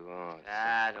voodoo,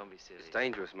 Don't be silly. It's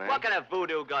dangerous, man. What can a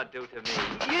voodoo god do to me?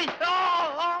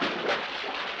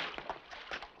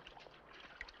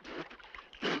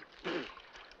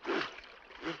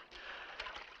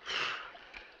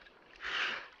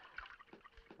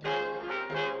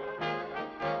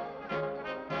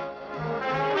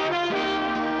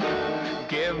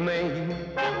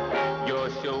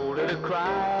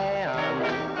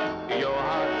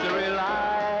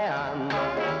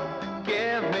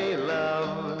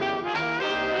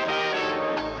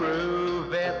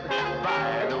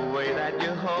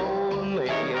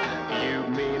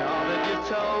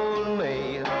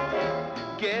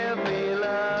 give me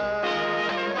love.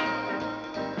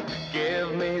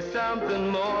 Give me something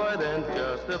more than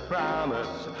just a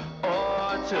promise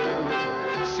or two.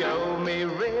 Show me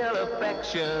real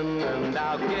affection and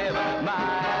I'll give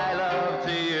my love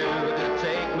to you.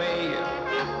 Take me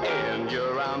in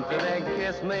your arms and then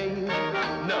kiss me.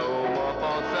 No more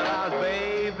false alarms,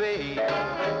 baby.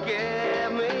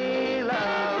 Give me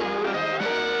love.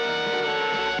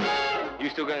 You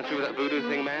still going through with that voodoo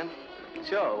thing, man?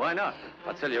 Sure, why not?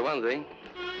 I'll tell you one thing.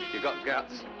 You got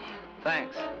guts.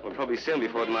 Thanks. We'll probably see 'em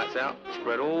before the night's out.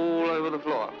 Spread all over the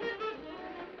floor.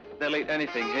 They'll eat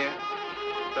anything here.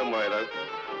 Don't worry, though.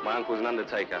 My uncle's an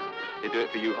undertaker. He'll do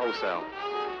it for you wholesale.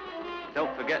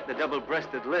 Don't forget the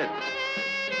double-breasted lid.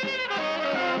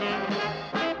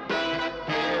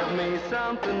 Give me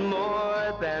something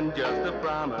more than just a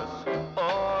promise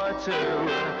or two.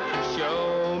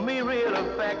 Show me real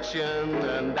affection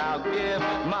and I'll give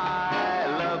my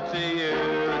love to you.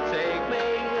 Take me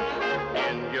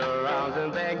in your arms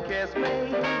and then kiss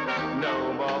me.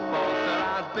 No more false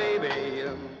alarms, baby.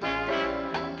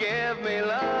 Give me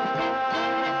love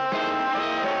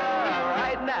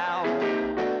right now.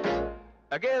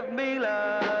 Give me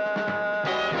love.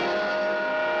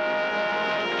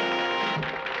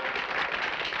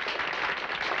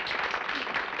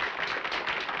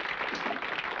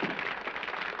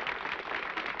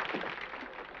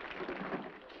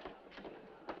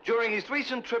 During his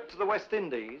recent trip to the West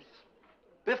Indies,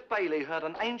 Biff Bailey heard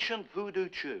an ancient voodoo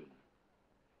tune.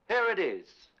 Here it is,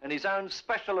 in his own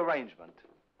special arrangement.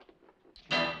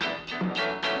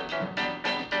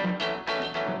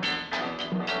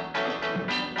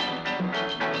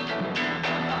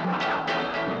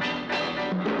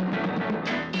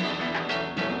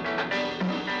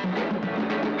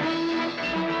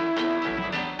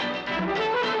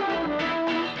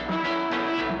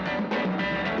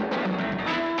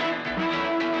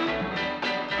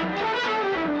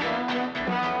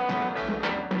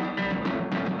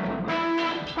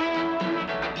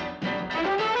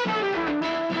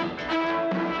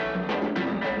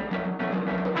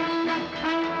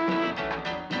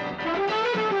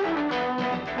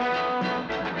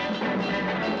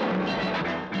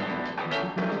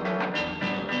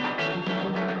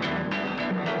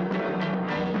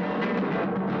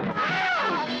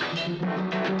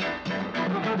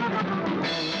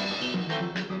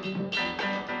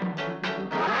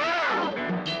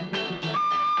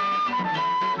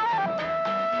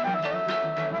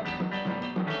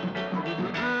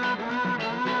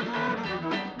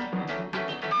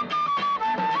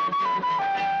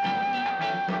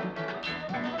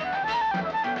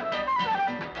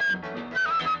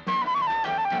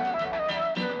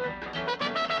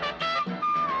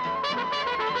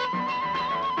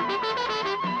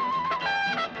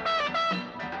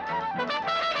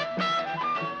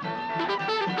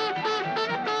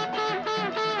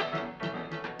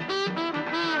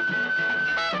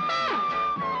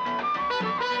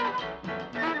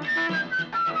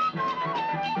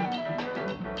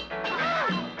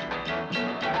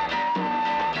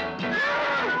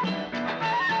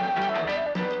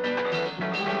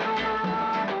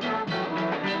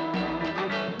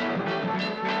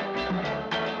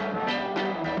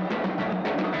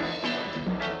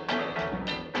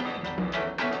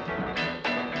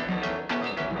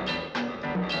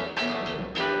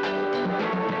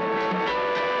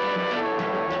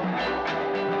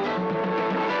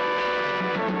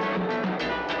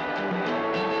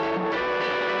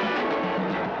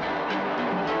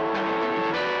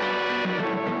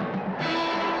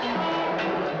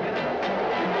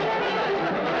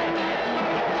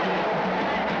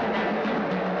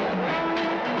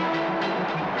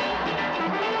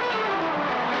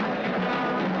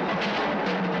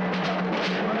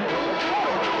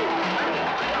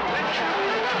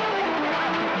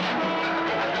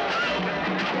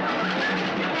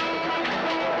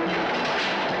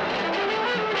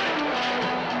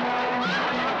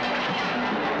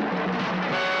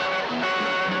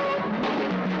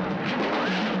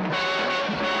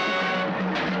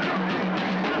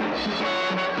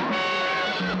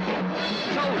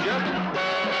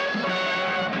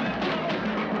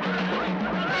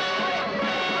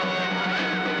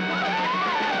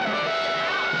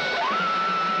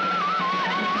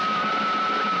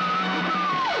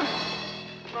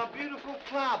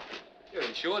 You're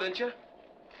insured, aren't you?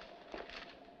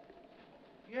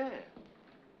 Yeah.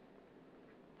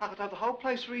 I could have the whole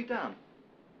place redone.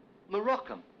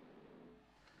 Moroccan.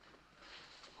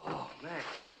 Oh, Mac.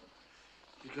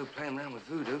 You go playing around with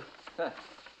voodoo. What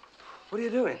are you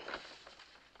doing?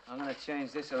 I'm going to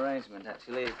change this arrangement,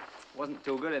 actually. It wasn't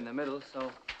too good in the middle, so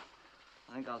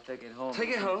I think I'll take it home. Take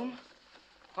it home?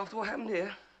 After what happened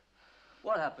here?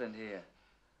 What happened here?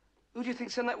 Who do you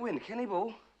think sent that wind? Kenny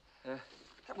Ball?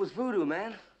 That was voodoo,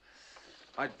 man.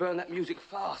 I'd burn that music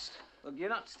fast. Look, you're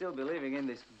not still believing in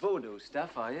this voodoo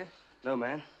stuff, are you? No,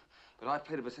 man. But I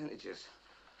pay the percentages.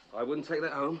 I wouldn't take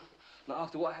that home. Not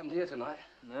after what happened here tonight.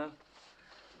 No?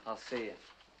 I'll see you.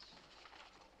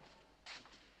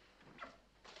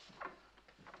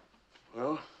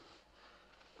 Well,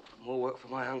 more work for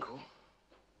my uncle.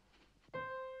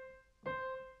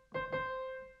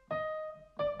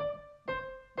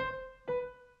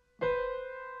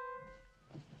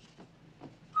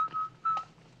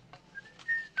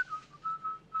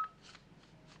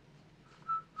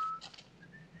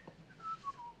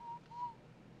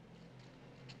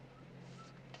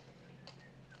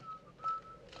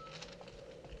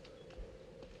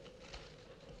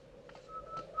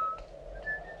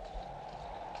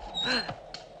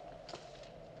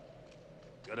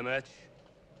 Got a match?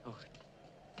 Oh,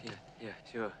 yeah,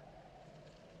 sure.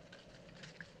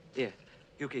 Here,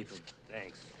 you keep them.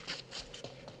 Thanks.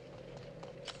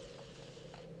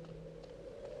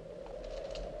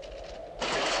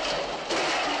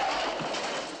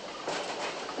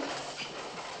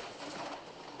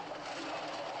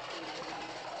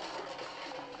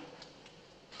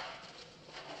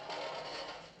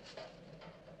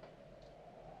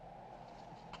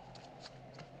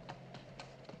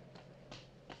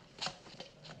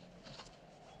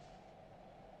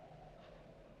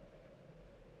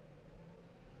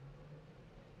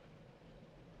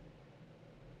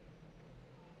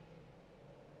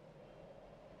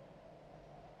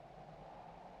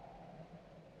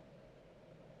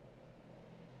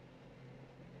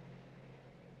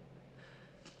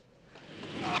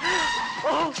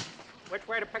 Oh! Which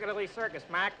way to Piccadilly Circus,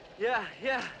 Mac? Yeah.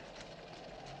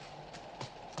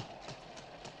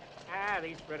 Ah,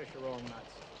 these British are all nuts.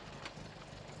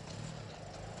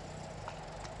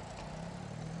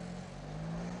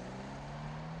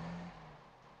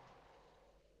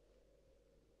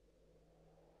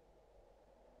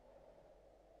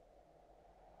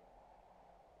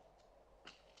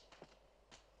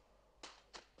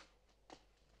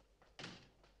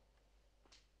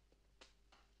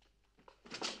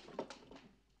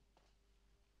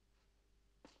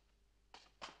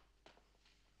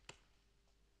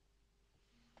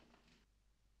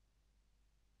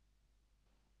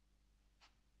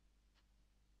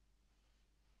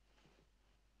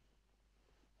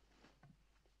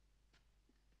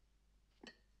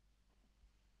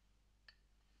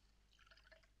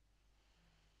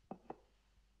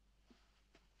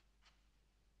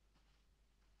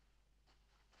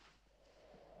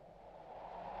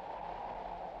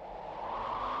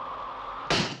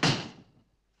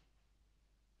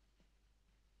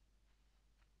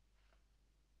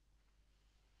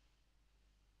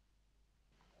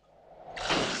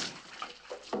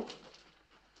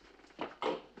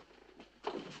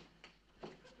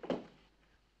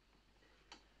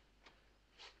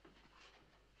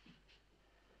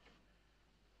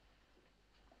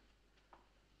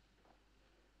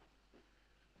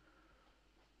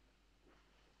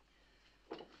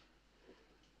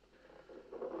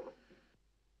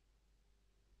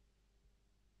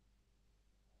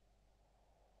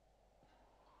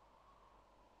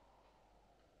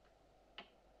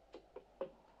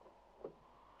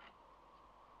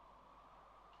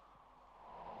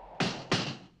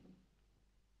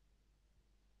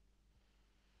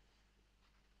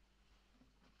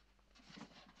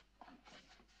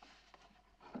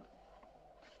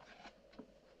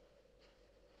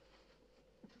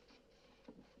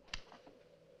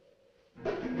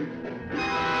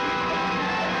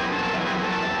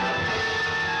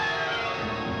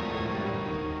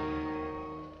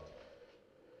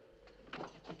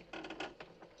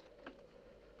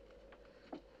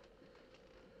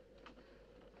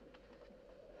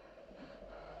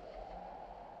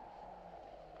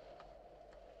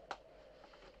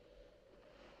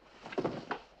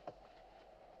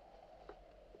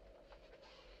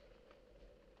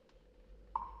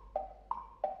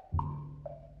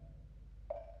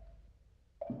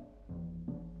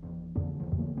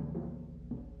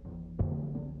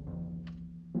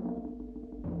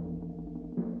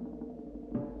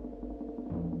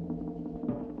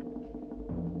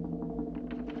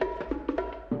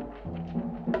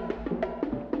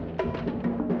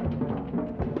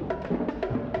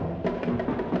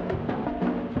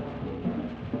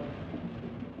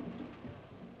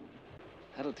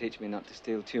 That'll teach me not to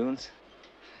steal tunes.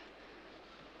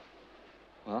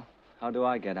 Well, how do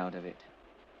I get out of it?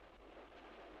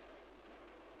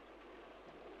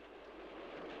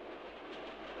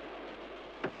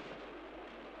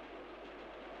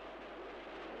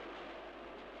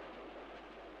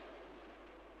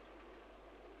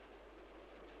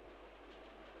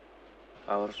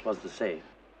 Ours was the same.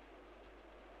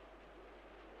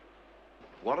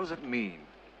 What does it mean?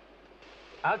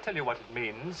 I'll tell you what it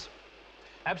means.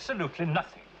 Absolutely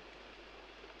nothing.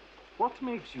 What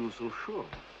makes you so sure?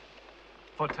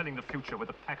 Foretelling the future with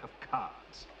a pack of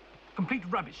cards. Complete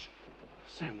rubbish.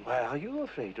 Then why are you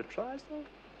afraid to try, sir?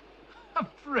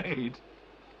 Afraid?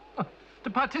 To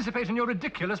participate in your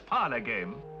ridiculous parlor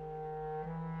game.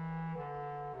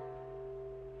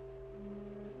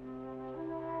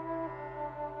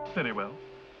 Very well.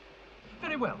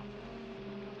 Very well.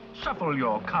 Shuffle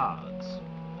your cards.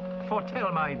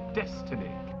 Foretell my destiny.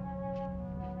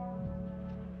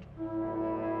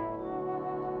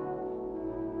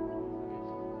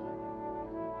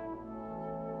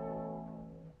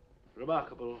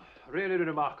 Remarkable. Really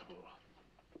remarkable.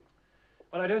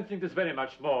 Well, I don't think there's very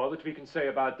much more that we can say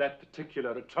about that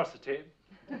particular atrocity.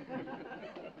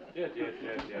 Dear, dear,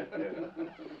 dear, dear, dear.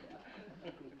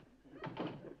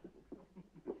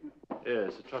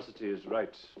 Yes, atrocity is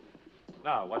right.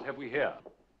 Now, what have we here?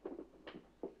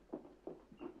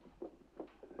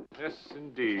 Yes,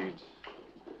 indeed.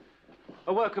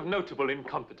 A work of notable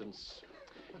incompetence,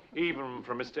 even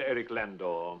from Mr. Eric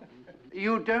Landor.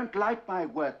 You don't like my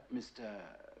work, Mr.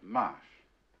 Marsh?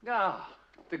 Ah,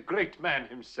 the great man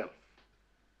himself.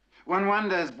 One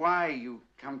wonders why you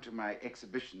come to my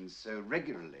exhibitions so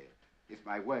regularly if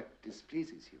my work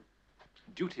displeases you.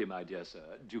 Duty, my dear sir,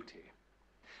 duty.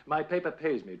 My paper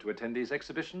pays me to attend these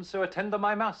exhibitions, so attend them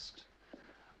I must.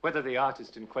 Whether the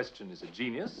artist in question is a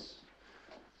genius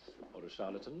or a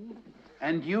charlatan.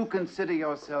 And you consider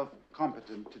yourself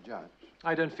competent to judge?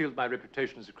 I don't feel my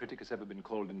reputation as a critic has ever been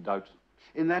called in doubt.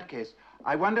 In that case,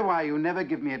 I wonder why you never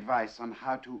give me advice on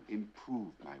how to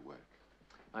improve my work.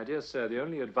 My dear sir, the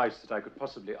only advice that I could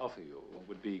possibly offer you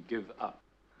would be give up.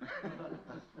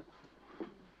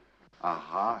 A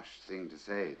harsh thing to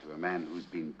say to a man who's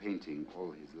been painting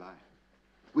all his life,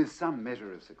 with some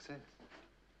measure of success.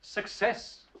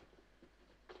 Success?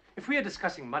 If we are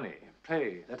discussing money,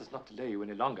 pray, let us not delay you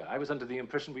any longer. I was under the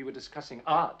impression we were discussing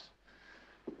art.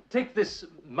 Take this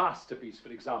masterpiece, for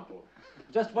example.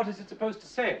 Just what is it supposed to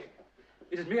say?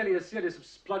 It is merely a series of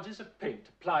splodges of paint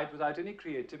applied without any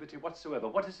creativity whatsoever.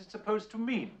 What is it supposed to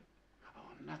mean?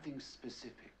 Oh, nothing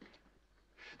specific.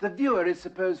 The viewer is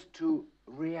supposed to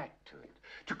react to it,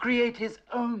 to create his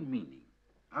own meaning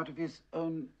out of his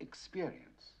own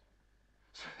experience.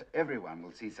 So everyone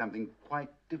will see something quite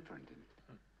different in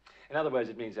it. In other words,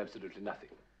 it means absolutely nothing.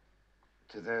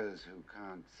 To those who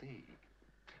can't see.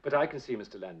 But I can see,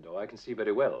 Mr. Landor. I can see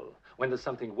very well when there's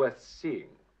something worth seeing.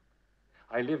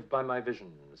 I live by my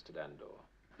vision, Mr. Landor.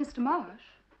 Mr. Marsh,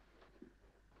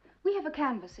 we have a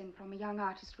canvas in from a young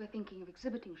artist we're thinking of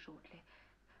exhibiting shortly.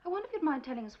 I wonder if you'd mind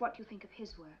telling us what you think of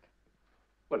his work.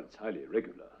 Well, it's highly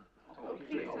irregular. Oh,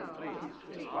 please.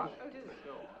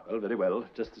 Well, very well.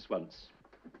 Just this once.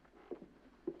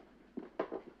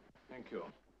 Thank you.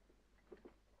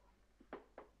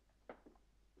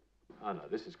 Ah, now,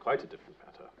 this is quite a different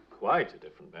matter. Quite a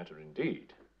different matter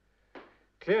indeed.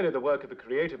 Clearly the work of a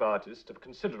creative artist of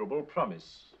considerable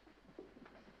promise.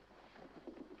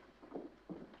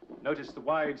 Notice the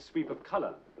wide sweep of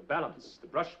color, the balance, the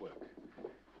brushwork,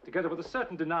 together with a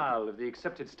certain denial of the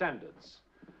accepted standards,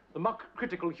 the mock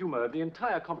critical humor of the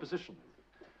entire composition.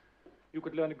 You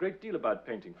could learn a great deal about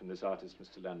painting from this artist,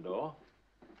 Mr. Landor.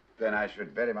 Then I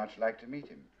should very much like to meet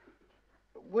him.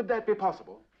 Would that be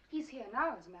possible? He's here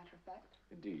now, as a matter of fact.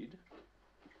 Indeed.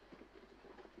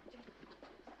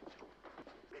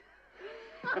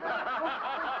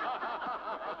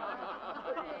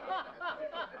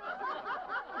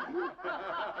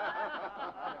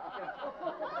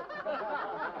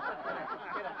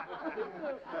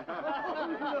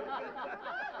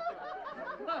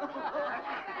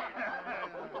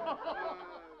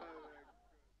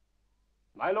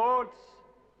 My lords,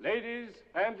 ladies,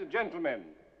 and gentlemen,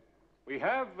 we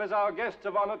have as our guest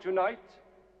of honor tonight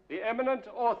the eminent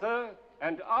author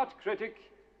and art critic,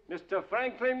 Mr.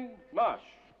 Franklin Marsh.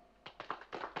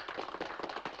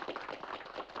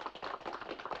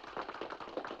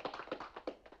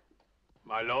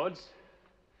 My lords,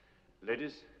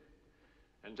 ladies,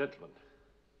 and gentlemen,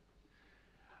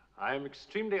 I am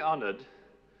extremely honored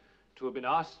to have been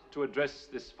asked to address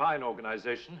this fine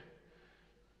organization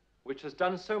which has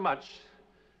done so much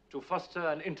to foster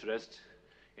an interest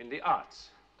in the arts.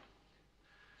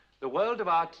 The world of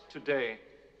art today,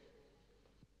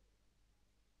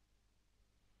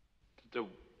 the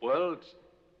world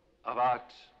of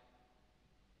art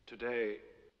today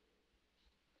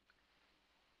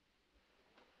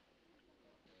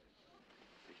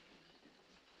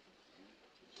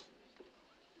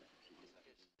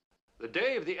The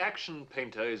day of the action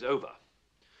painter is over.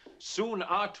 Soon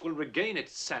art will regain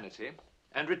its sanity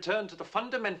and return to the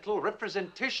fundamental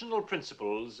representational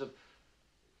principles of...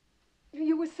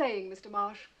 You were saying, Mr.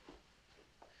 Marsh.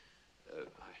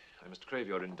 I must crave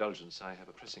your indulgence. I have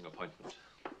a pressing appointment.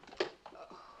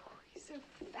 Oh, he's so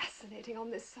fascinating on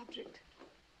this subject.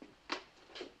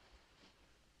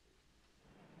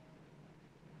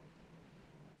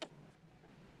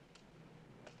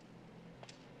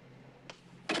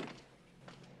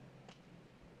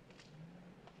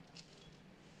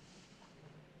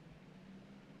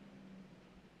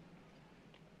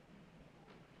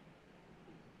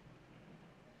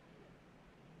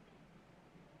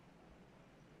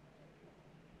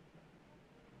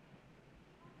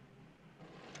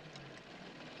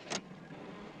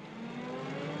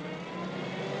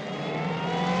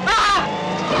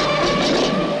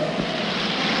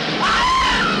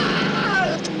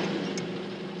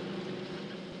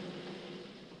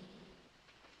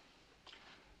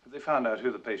 Have they found out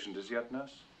who the patient is yet,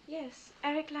 nurse? Yes,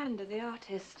 Eric Lander, the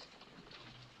artist.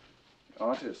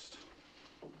 Artist?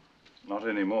 Not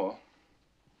anymore.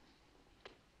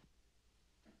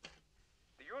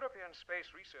 The European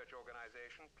Space Research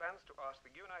Organization plans to ask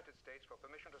the United States for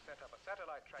permission to set up a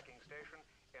satellite tracking station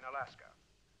in Alaska.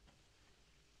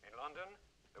 In London,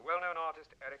 the well-known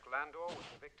artist Eric Landor was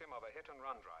the victim of a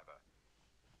hit-and-run driver.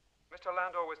 Mr.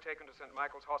 Landor was taken to St.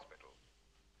 Michael's Hospital.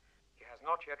 He has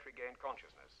not yet regained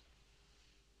consciousness.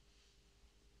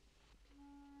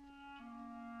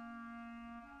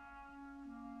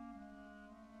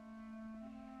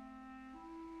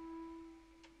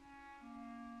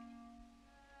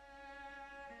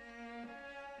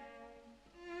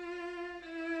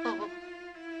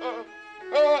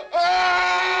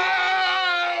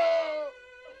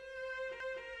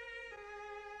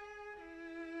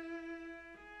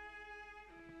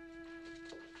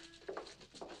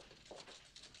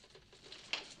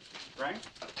 Frank?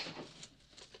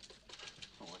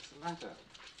 Oh, what's the matter?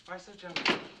 Why so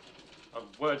jumpy?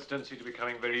 Words don't seem to be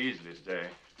coming very easily today.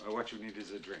 Well, what you need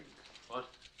is a drink. What?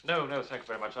 No, thank you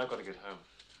very much. I've got to get home.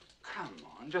 Come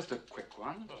on, just a quick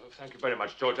one. Oh, thank you very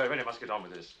much, George. I really must get on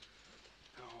with this.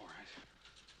 All right.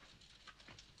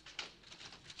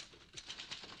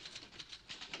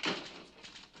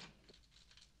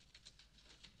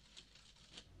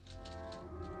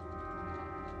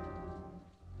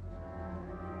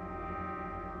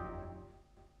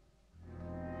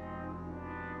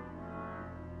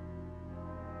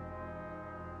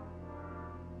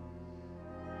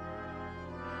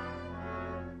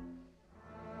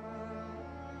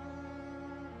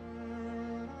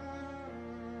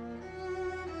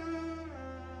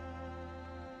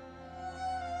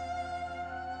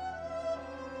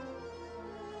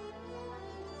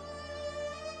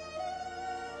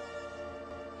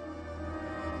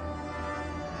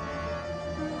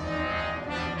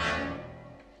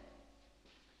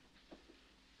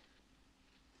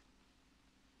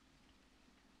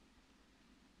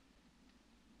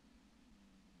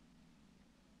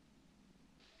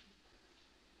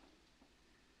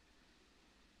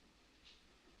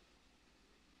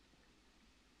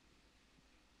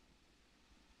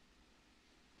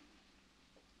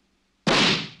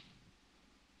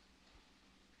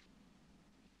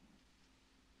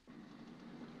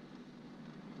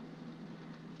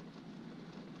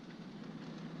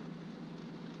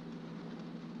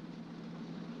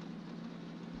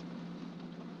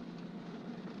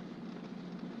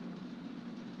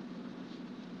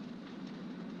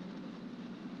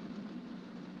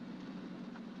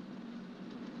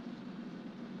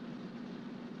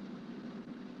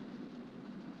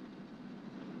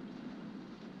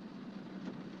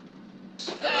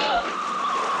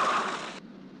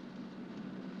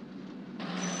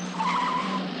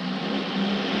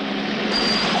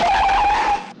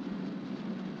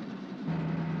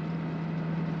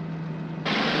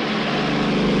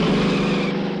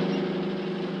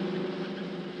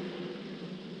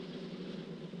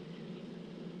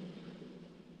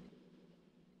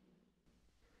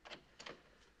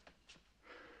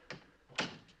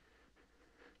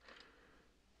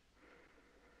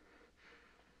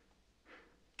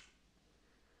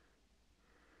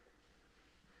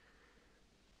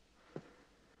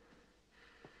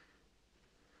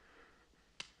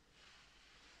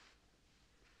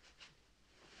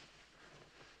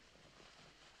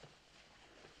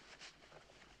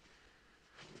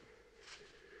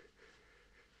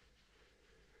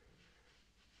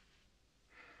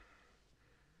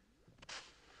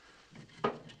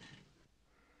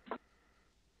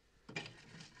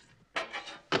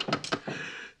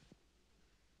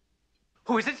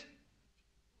 Who is it?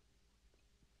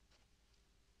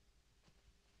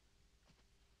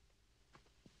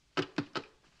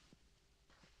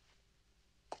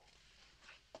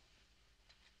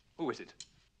 Who is it?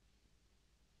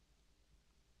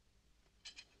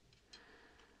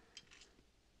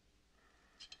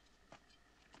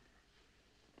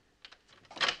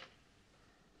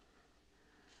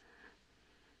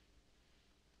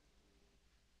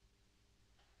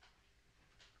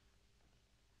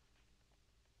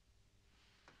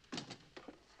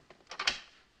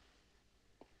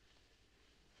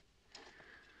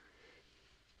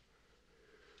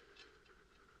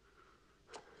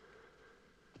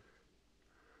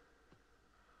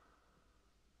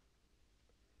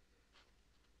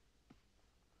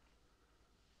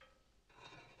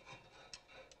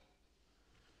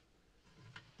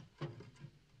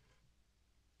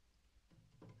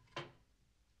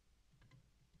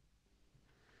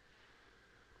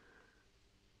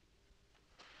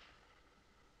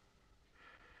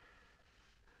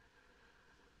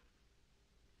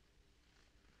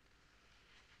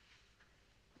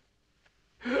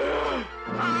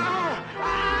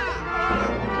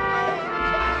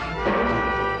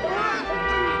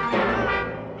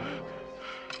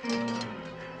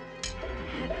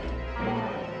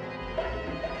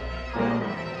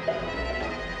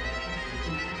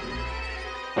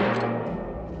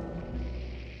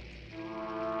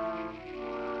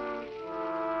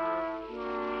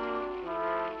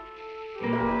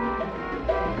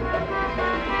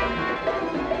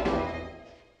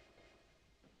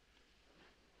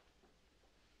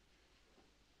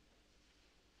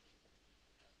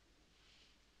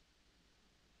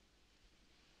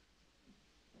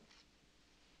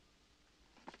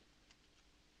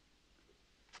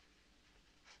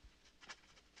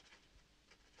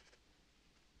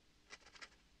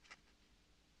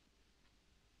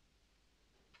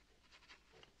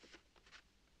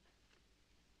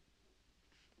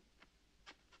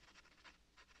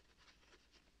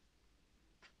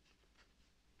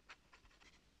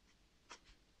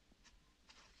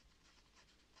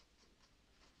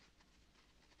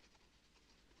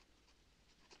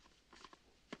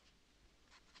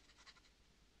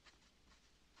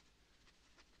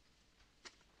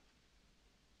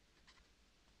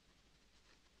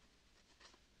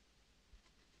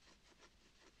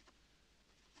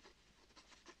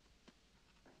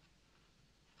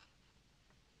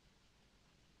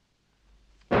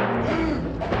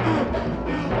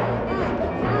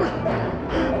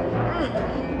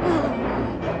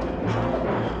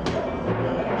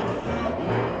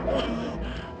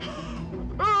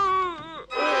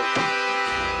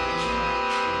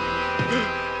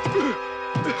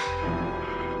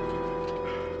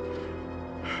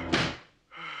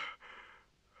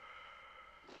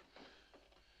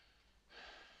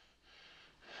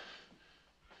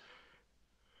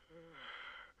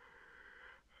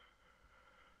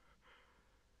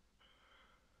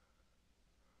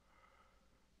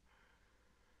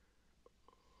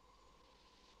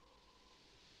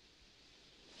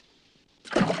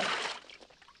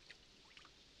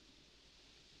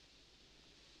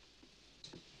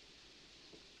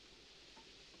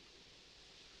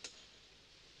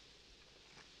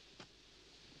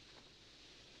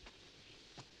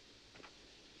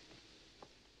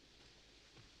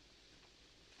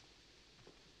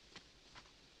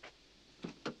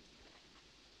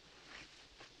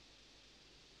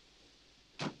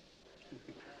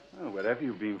 Well, wherever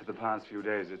you've been for the past few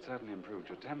days, it certainly improved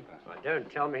your temper. Well,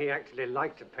 don't tell me he actually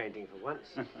liked a painting for once.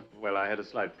 Well, I had a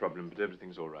slight problem, but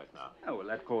everything's all right now. Oh, well,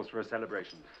 that calls for a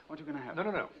celebration. What are you going to have? No,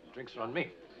 no, no. Drinks are on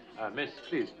me. Miss,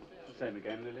 please. The same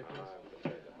again, Lily,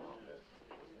 please.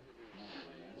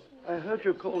 I heard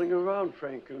you calling around,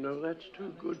 Frank. You know, that's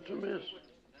too good to miss.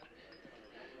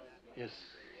 Yes.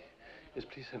 Yes,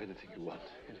 please have anything you want.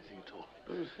 Anything at all.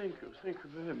 Oh, thank you. Thank you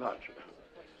very much.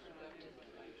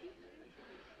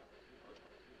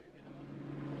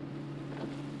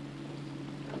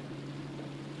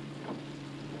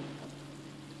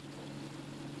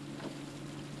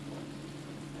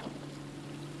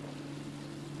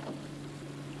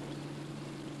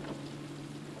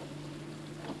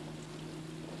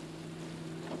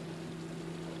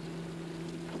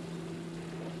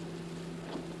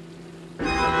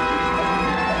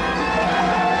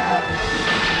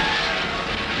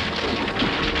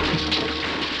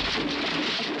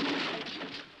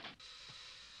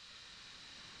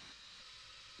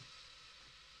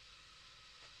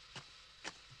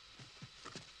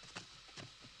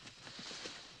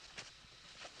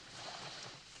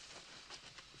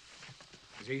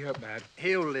 Is he hurt bad?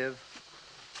 He'll live.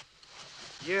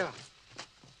 Yeah.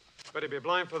 But he'll be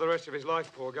blind for the rest of his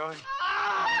life, poor guy.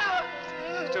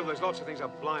 Still, there's lots of things a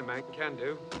blind man can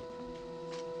do.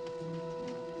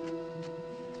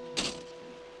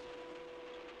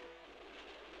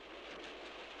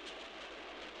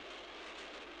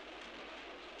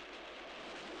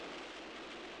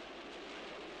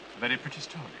 very pretty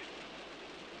story.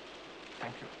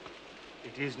 Thank you.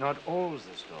 It is not all the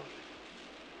story.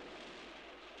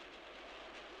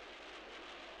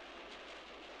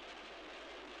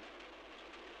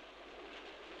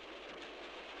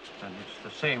 And it's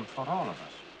the same for all of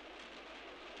us.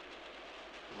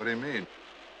 What do you mean?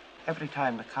 Every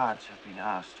time the cards have been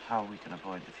asked how we can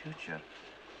avoid the future,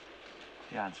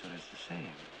 the answer is the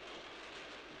same.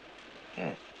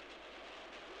 Death.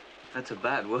 That's a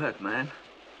bad word, man.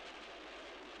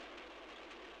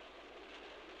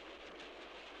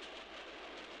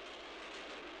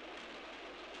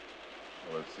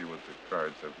 Well, let's see what the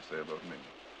cards have to say about me.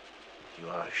 You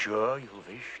are sure you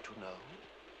wish to know?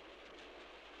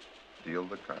 Deal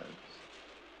the cards.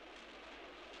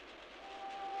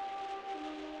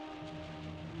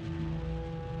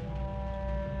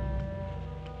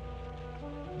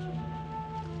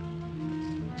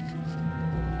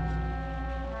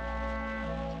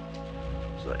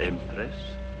 The Empress,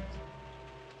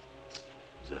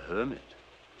 the Hermit,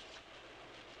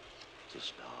 the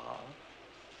Star,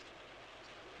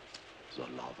 the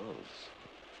Lovers.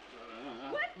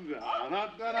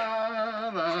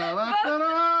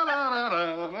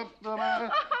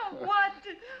 What?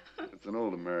 It's an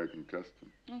old American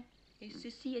custom. Et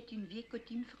ceci est une vieille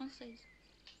coutume française.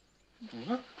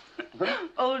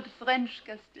 Old French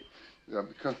custom. Yeah,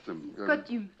 custom.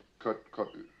 Coutume.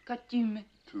 Coutume. Coutume.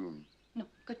 No,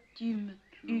 coutume.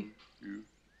 You.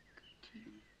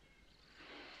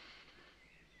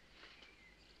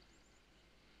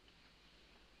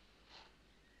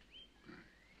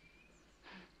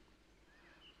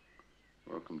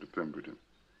 Welcome to Pemberton.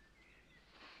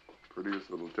 Prettiest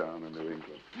little town in New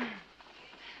England.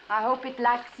 I hope it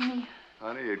likes me.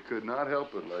 Honey, it could not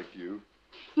help it like you.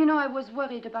 You know, I was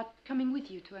worried about coming with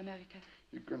you to America.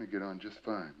 You're going to get on just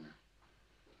fine.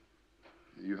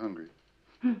 Are you hungry?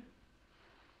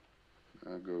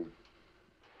 I'll go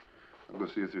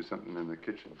see if there's something in the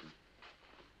kitchen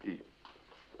to eat.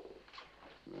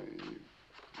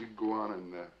 You go on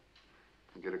and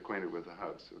get acquainted with the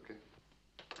house, okay?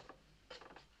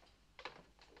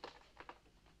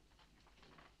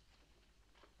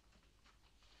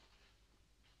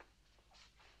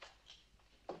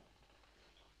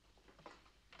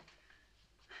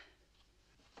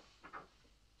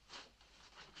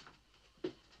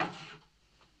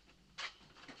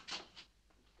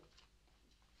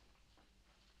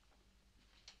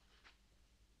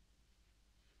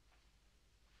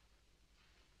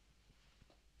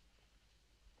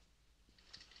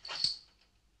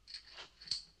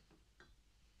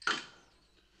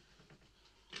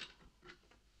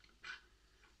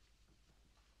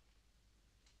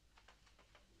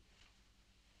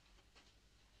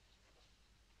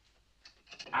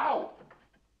 Ow!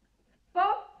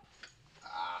 Bob?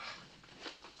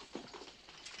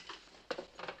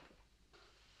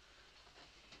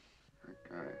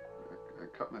 I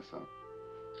cut myself.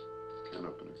 Can't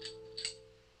open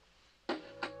it.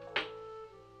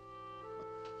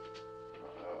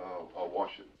 I'll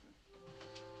wash it.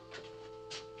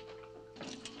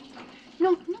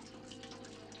 No.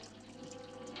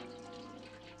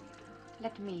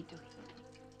 Let me do it.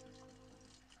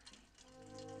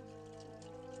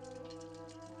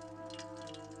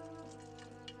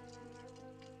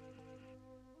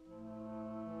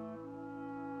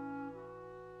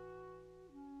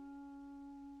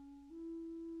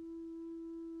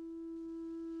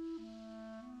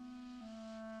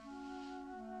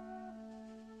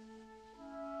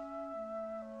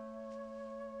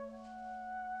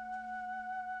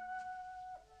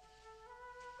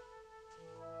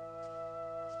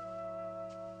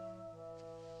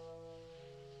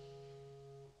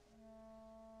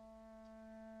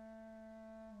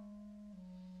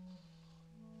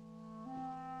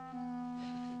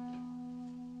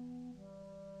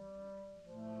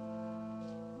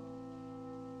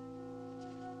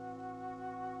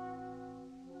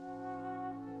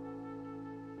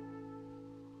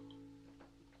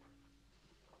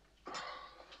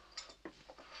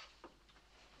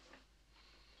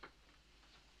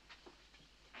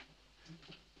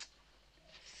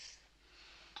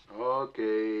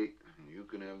 Okay, you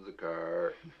can have the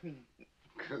car.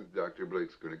 Dr.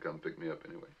 Blake's going to come pick me up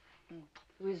anyway.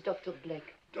 Who is Dr.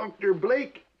 Blake? Dr.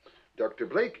 Blake? Dr.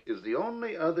 Blake is the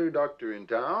only other doctor in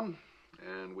town,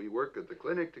 and we work at the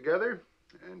clinic together,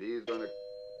 and he's going to...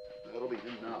 That'll be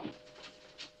him now.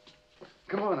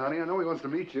 Come on, honey. I know he wants to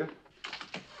meet you.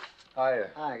 Hiya.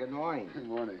 Hi, good morning. Good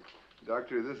morning.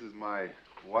 Doctor, this is my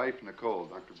wife, Nicole,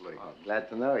 Dr. Blake. Oh, glad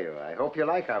to know you. I hope you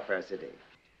like our fair city.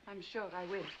 I'm sure I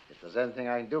will. If there's anything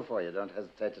I can do for you, don't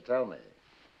hesitate to tell me.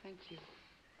 Thank you.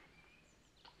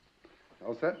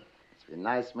 All set? Been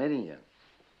nice meeting you.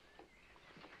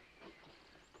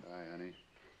 Bye, honey.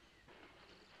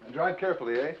 And drive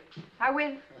carefully, eh? I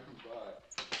will.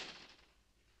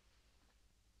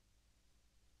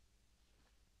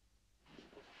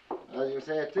 Bye. As you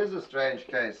say, it is a strange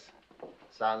case.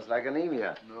 Sounds like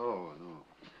anemia. No.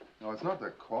 No, it's not the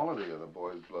quality of the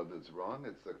boy's blood that's wrong.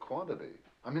 It's the quantity.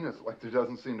 I mean, it's like there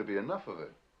doesn't seem to be enough of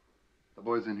it. The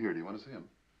boy's in here. Do you want to see him?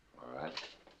 All right.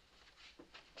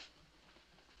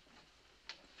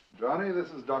 Johnny, this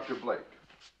is Dr. Blake.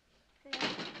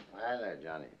 Hi there,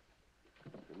 Johnny.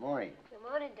 Good morning. Good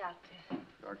morning, Doctor.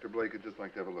 Dr. Blake would just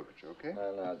like to have a look at you, okay?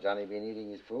 Well, now, Johnny been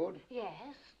eating his food?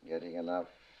 Yes. Getting enough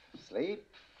sleep?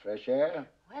 Fresh air?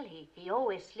 Well, he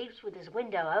always sleeps with his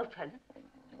window open.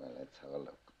 Well, let's have a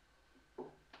look.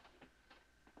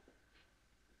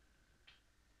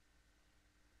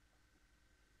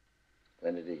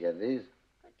 When did he get these?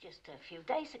 Just a few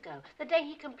days ago. The day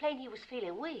he complained he was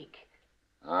feeling weak.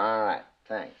 All right,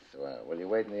 thanks. Well, will you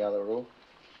wait in the other room?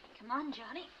 Come on,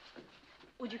 Johnny.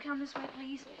 Would you come this way,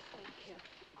 please? Yes, thank you.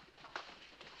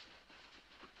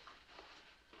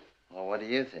 Well, what do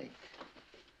you think?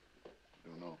 I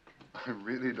don't know. I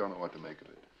really don't know what to make of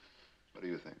it. What do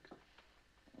you think?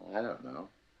 I don't know.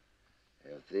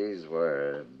 If these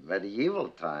were medieval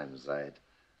times, I'd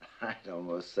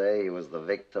almost say he was the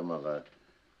victim of a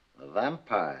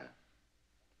vampire.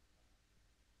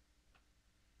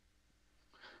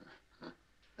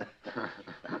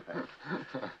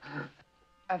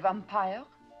 A vampire?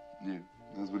 Yeah,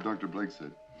 that's what Dr. Blake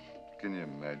said. Can you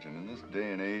imagine? In this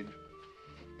day and age,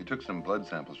 he took some blood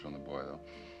samples from the boy, though,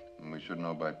 and we should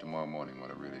know by tomorrow morning what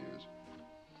it really is.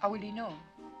 How will he know?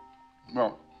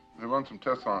 Well, they run some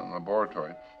tests on it in the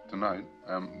laboratory tonight,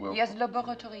 we'll... Yes,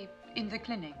 laboratory in the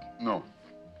clinic. No.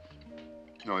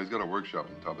 No, he's got a workshop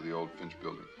on top of the old Finch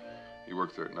building. He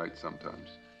works there at night sometimes.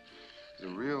 He's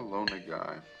a real lonely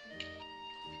guy.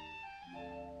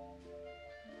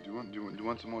 Do you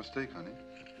want some more steak, honey?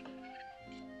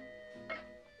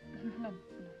 No.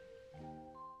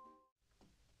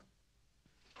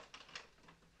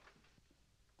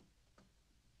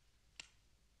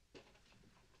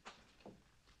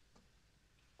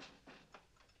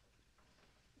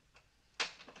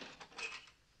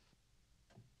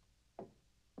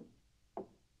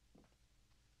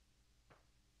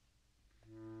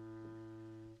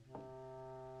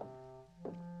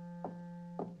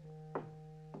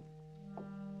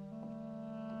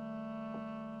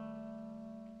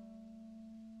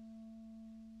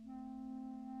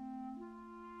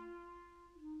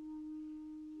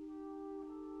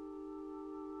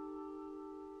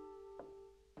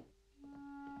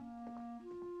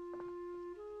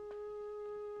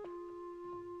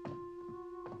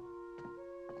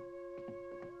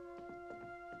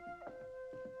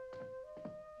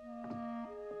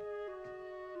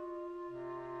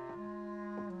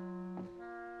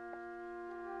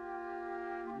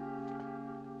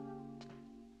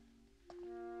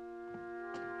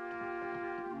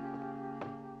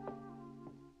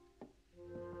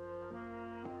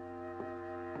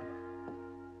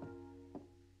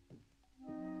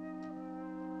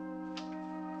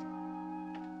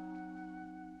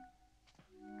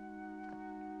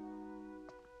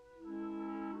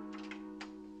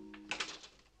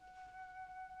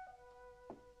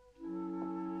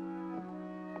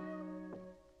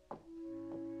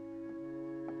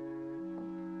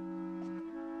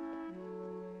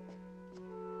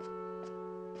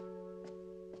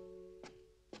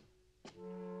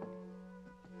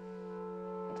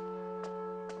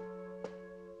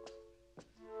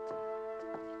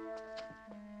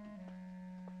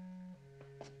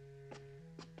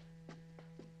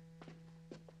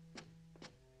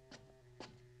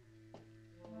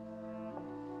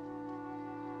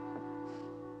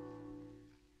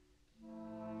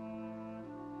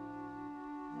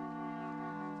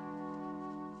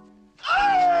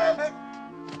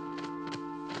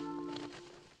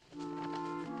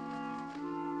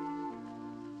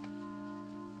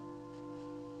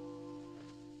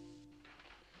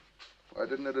 Why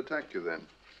didn't it attack you then?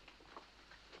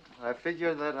 I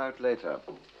figured that out later.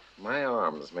 My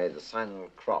arms made the sign of a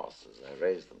cross as I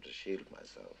raised them to shield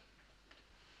myself.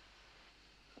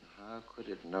 How could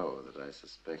it know that I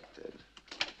suspected?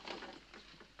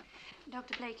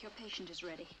 Dr. Blake, your patient is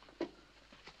ready.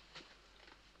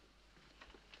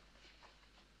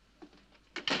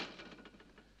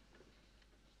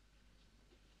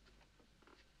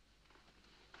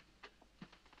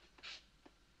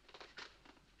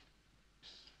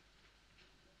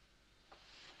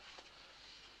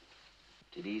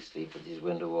 Did he sleep with his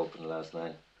window open last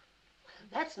night?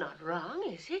 That's not wrong,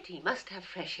 is it? He must have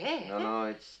fresh air. No,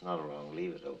 it's not wrong.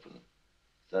 Leave it open.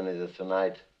 It's only that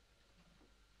tonight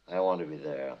I want to be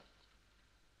there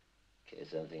in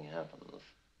case anything happens.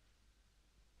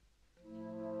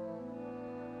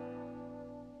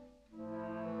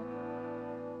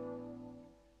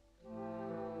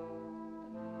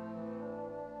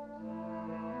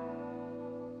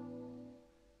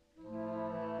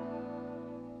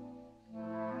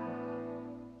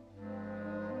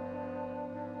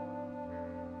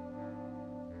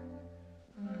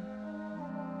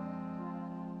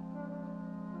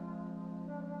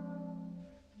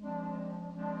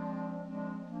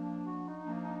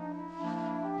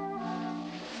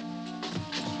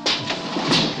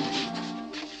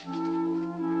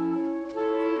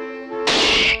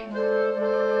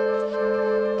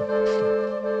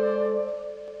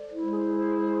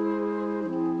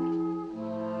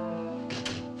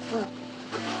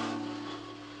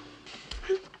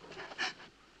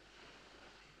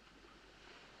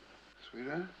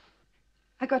 Sweetheart?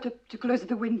 I got up to close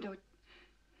the window.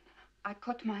 I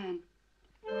caught my hand.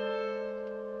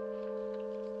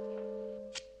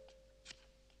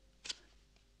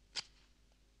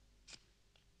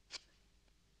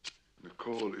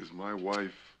 Nicole is my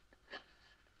wife.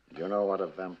 Do you know what a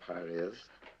vampire is?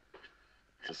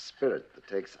 It's a spirit that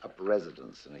takes up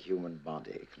residence in a human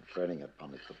body, conferring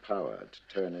upon it the power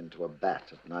to turn into a bat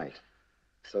at night,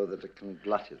 so that it can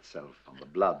glut itself on the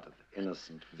blood of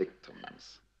innocent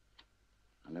victims.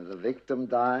 And if the victim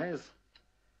dies,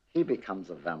 he becomes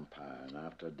a vampire, and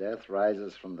after death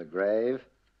rises from the grave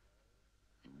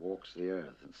and walks the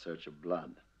earth in search of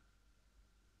blood.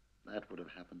 That would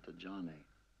have happened to Johnny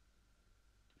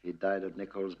if he died of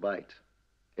Nicole's bite.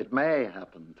 It may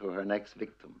happen to her next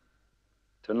victim.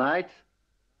 Tonight,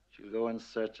 she'll go in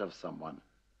search of someone.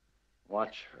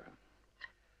 Watch her.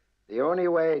 The only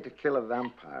way to kill a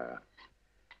vampire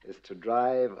is to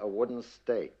drive a wooden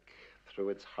stake through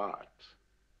its heart.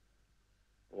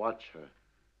 Watch her.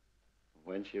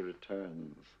 When she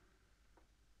returns,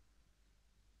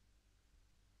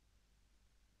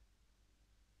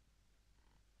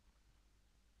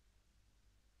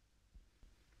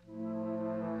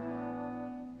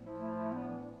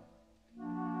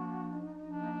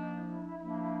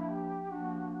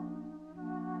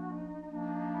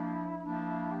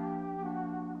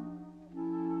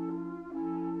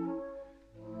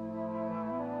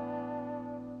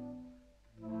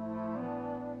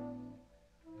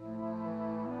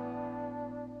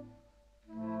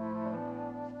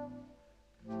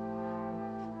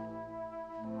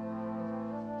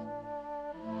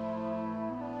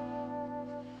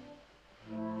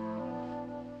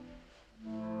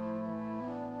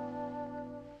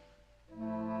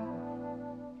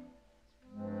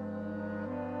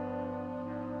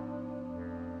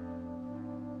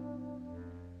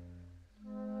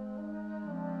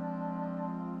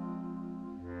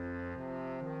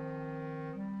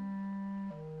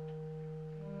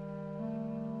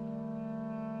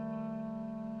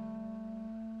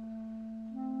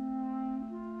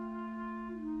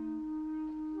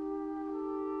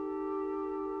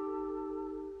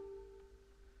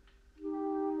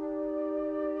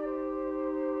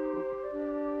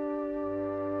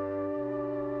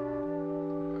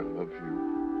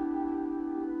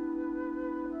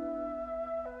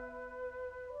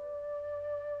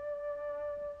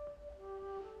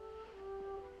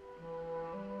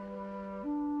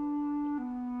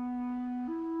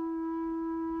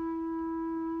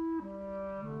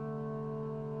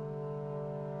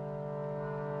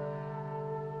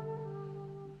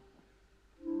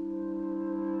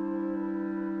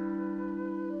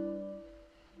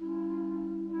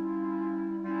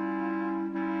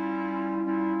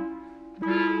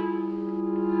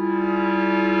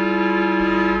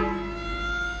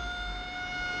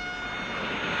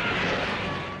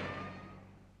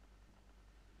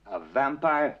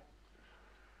 vampire?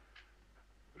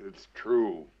 It's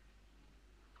true.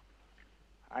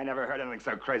 I never heard anything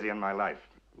so crazy in my life.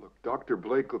 Look, Dr.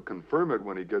 Blake will confirm it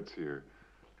when he gets here.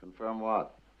 confirm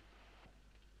what?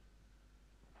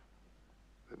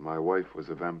 That my wife was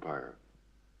a vampire.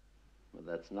 Well,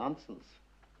 that's nonsense.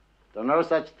 There are no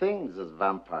such things as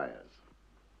vampires.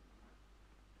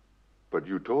 But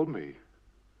you told me.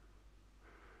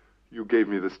 You gave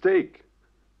me the stake.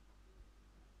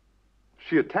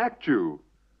 She attacked you.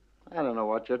 I don't know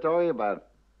what you're talking about.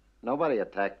 Nobody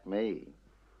attacked me.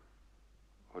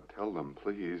 Oh, tell them,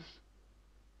 please.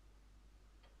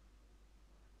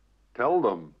 Tell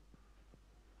them.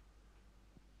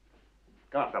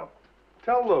 Come on, Philip.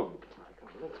 Tell them.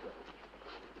 Let's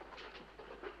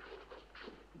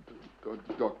go.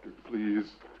 Doctor,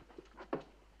 please.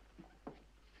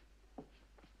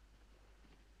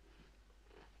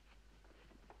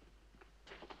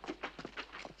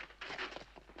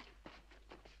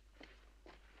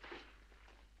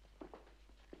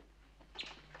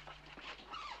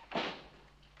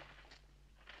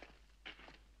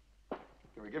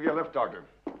 I'll give you a lift, Doctor.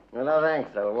 Well, no,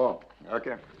 thanks. I'll walk.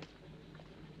 Okay.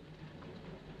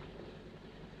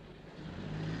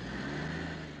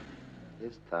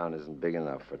 This town isn't big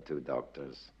enough for 2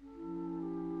 doctors.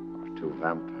 Or 2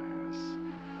 vampires.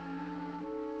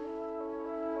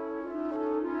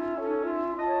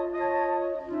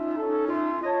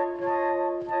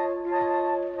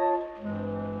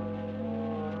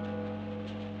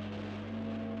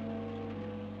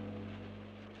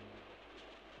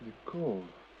 Nicole.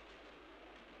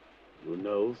 You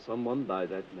know someone by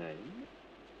that name?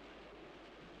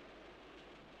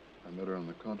 I met her on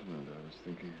the continent. I was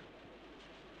thinking.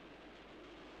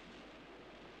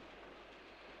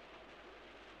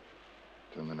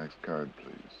 Turn the next card,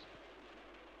 please.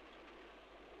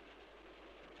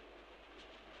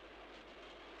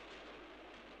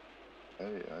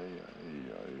 Aye.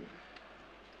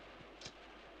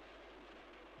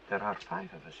 There are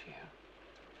 5 of us here,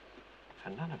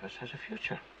 and none of us has a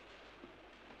future.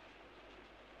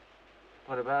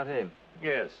 What about him?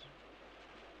 Yes.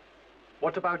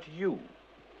 What about you?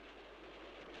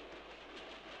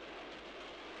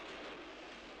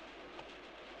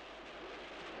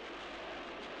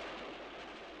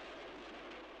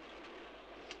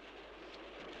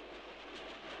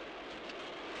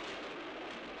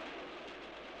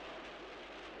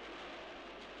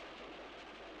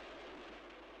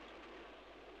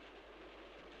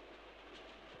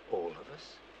 All of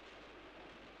us?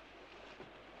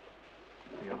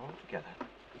 We are all together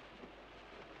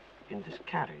in this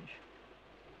carriage,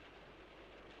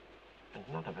 and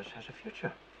none of us has a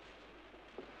future.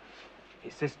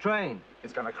 It's this train.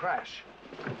 It's gonna crash.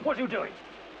 What are you doing?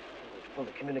 Pull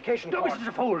the communication Don't be cord. such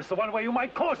a fool. It's the one where you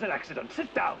might cause an accident.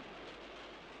 Sit down.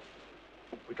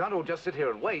 We can't all just sit here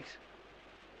and wait.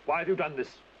 Why have you done this?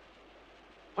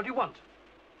 What do you want?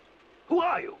 Who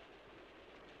are you?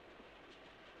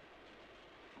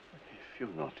 If you're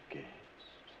not gay.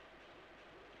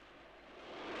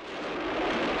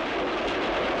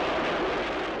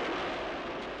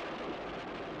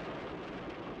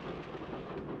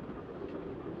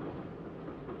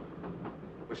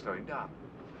 We're slowing down.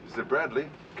 Is it Bradley?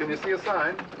 Can you see a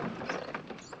sign?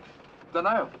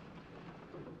 Dunno.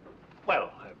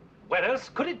 Well, where else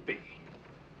could it be?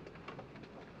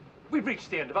 We've reached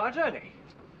the end of our journey.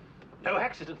 No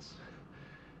accidents.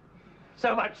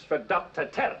 So much for Dr.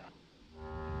 Terror.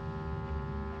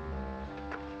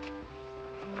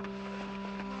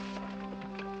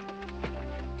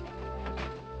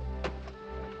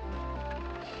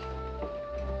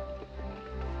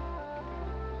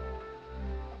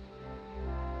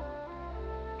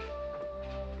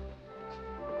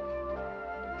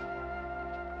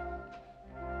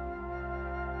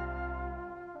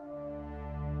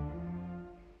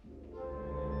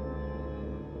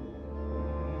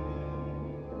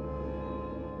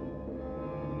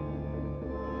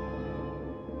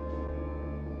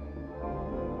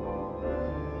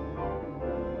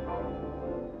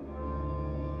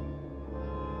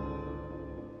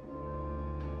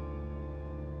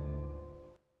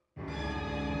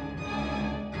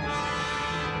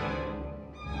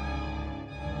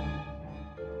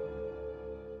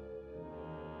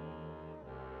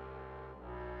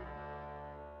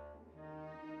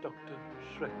 Dr.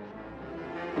 Shrek.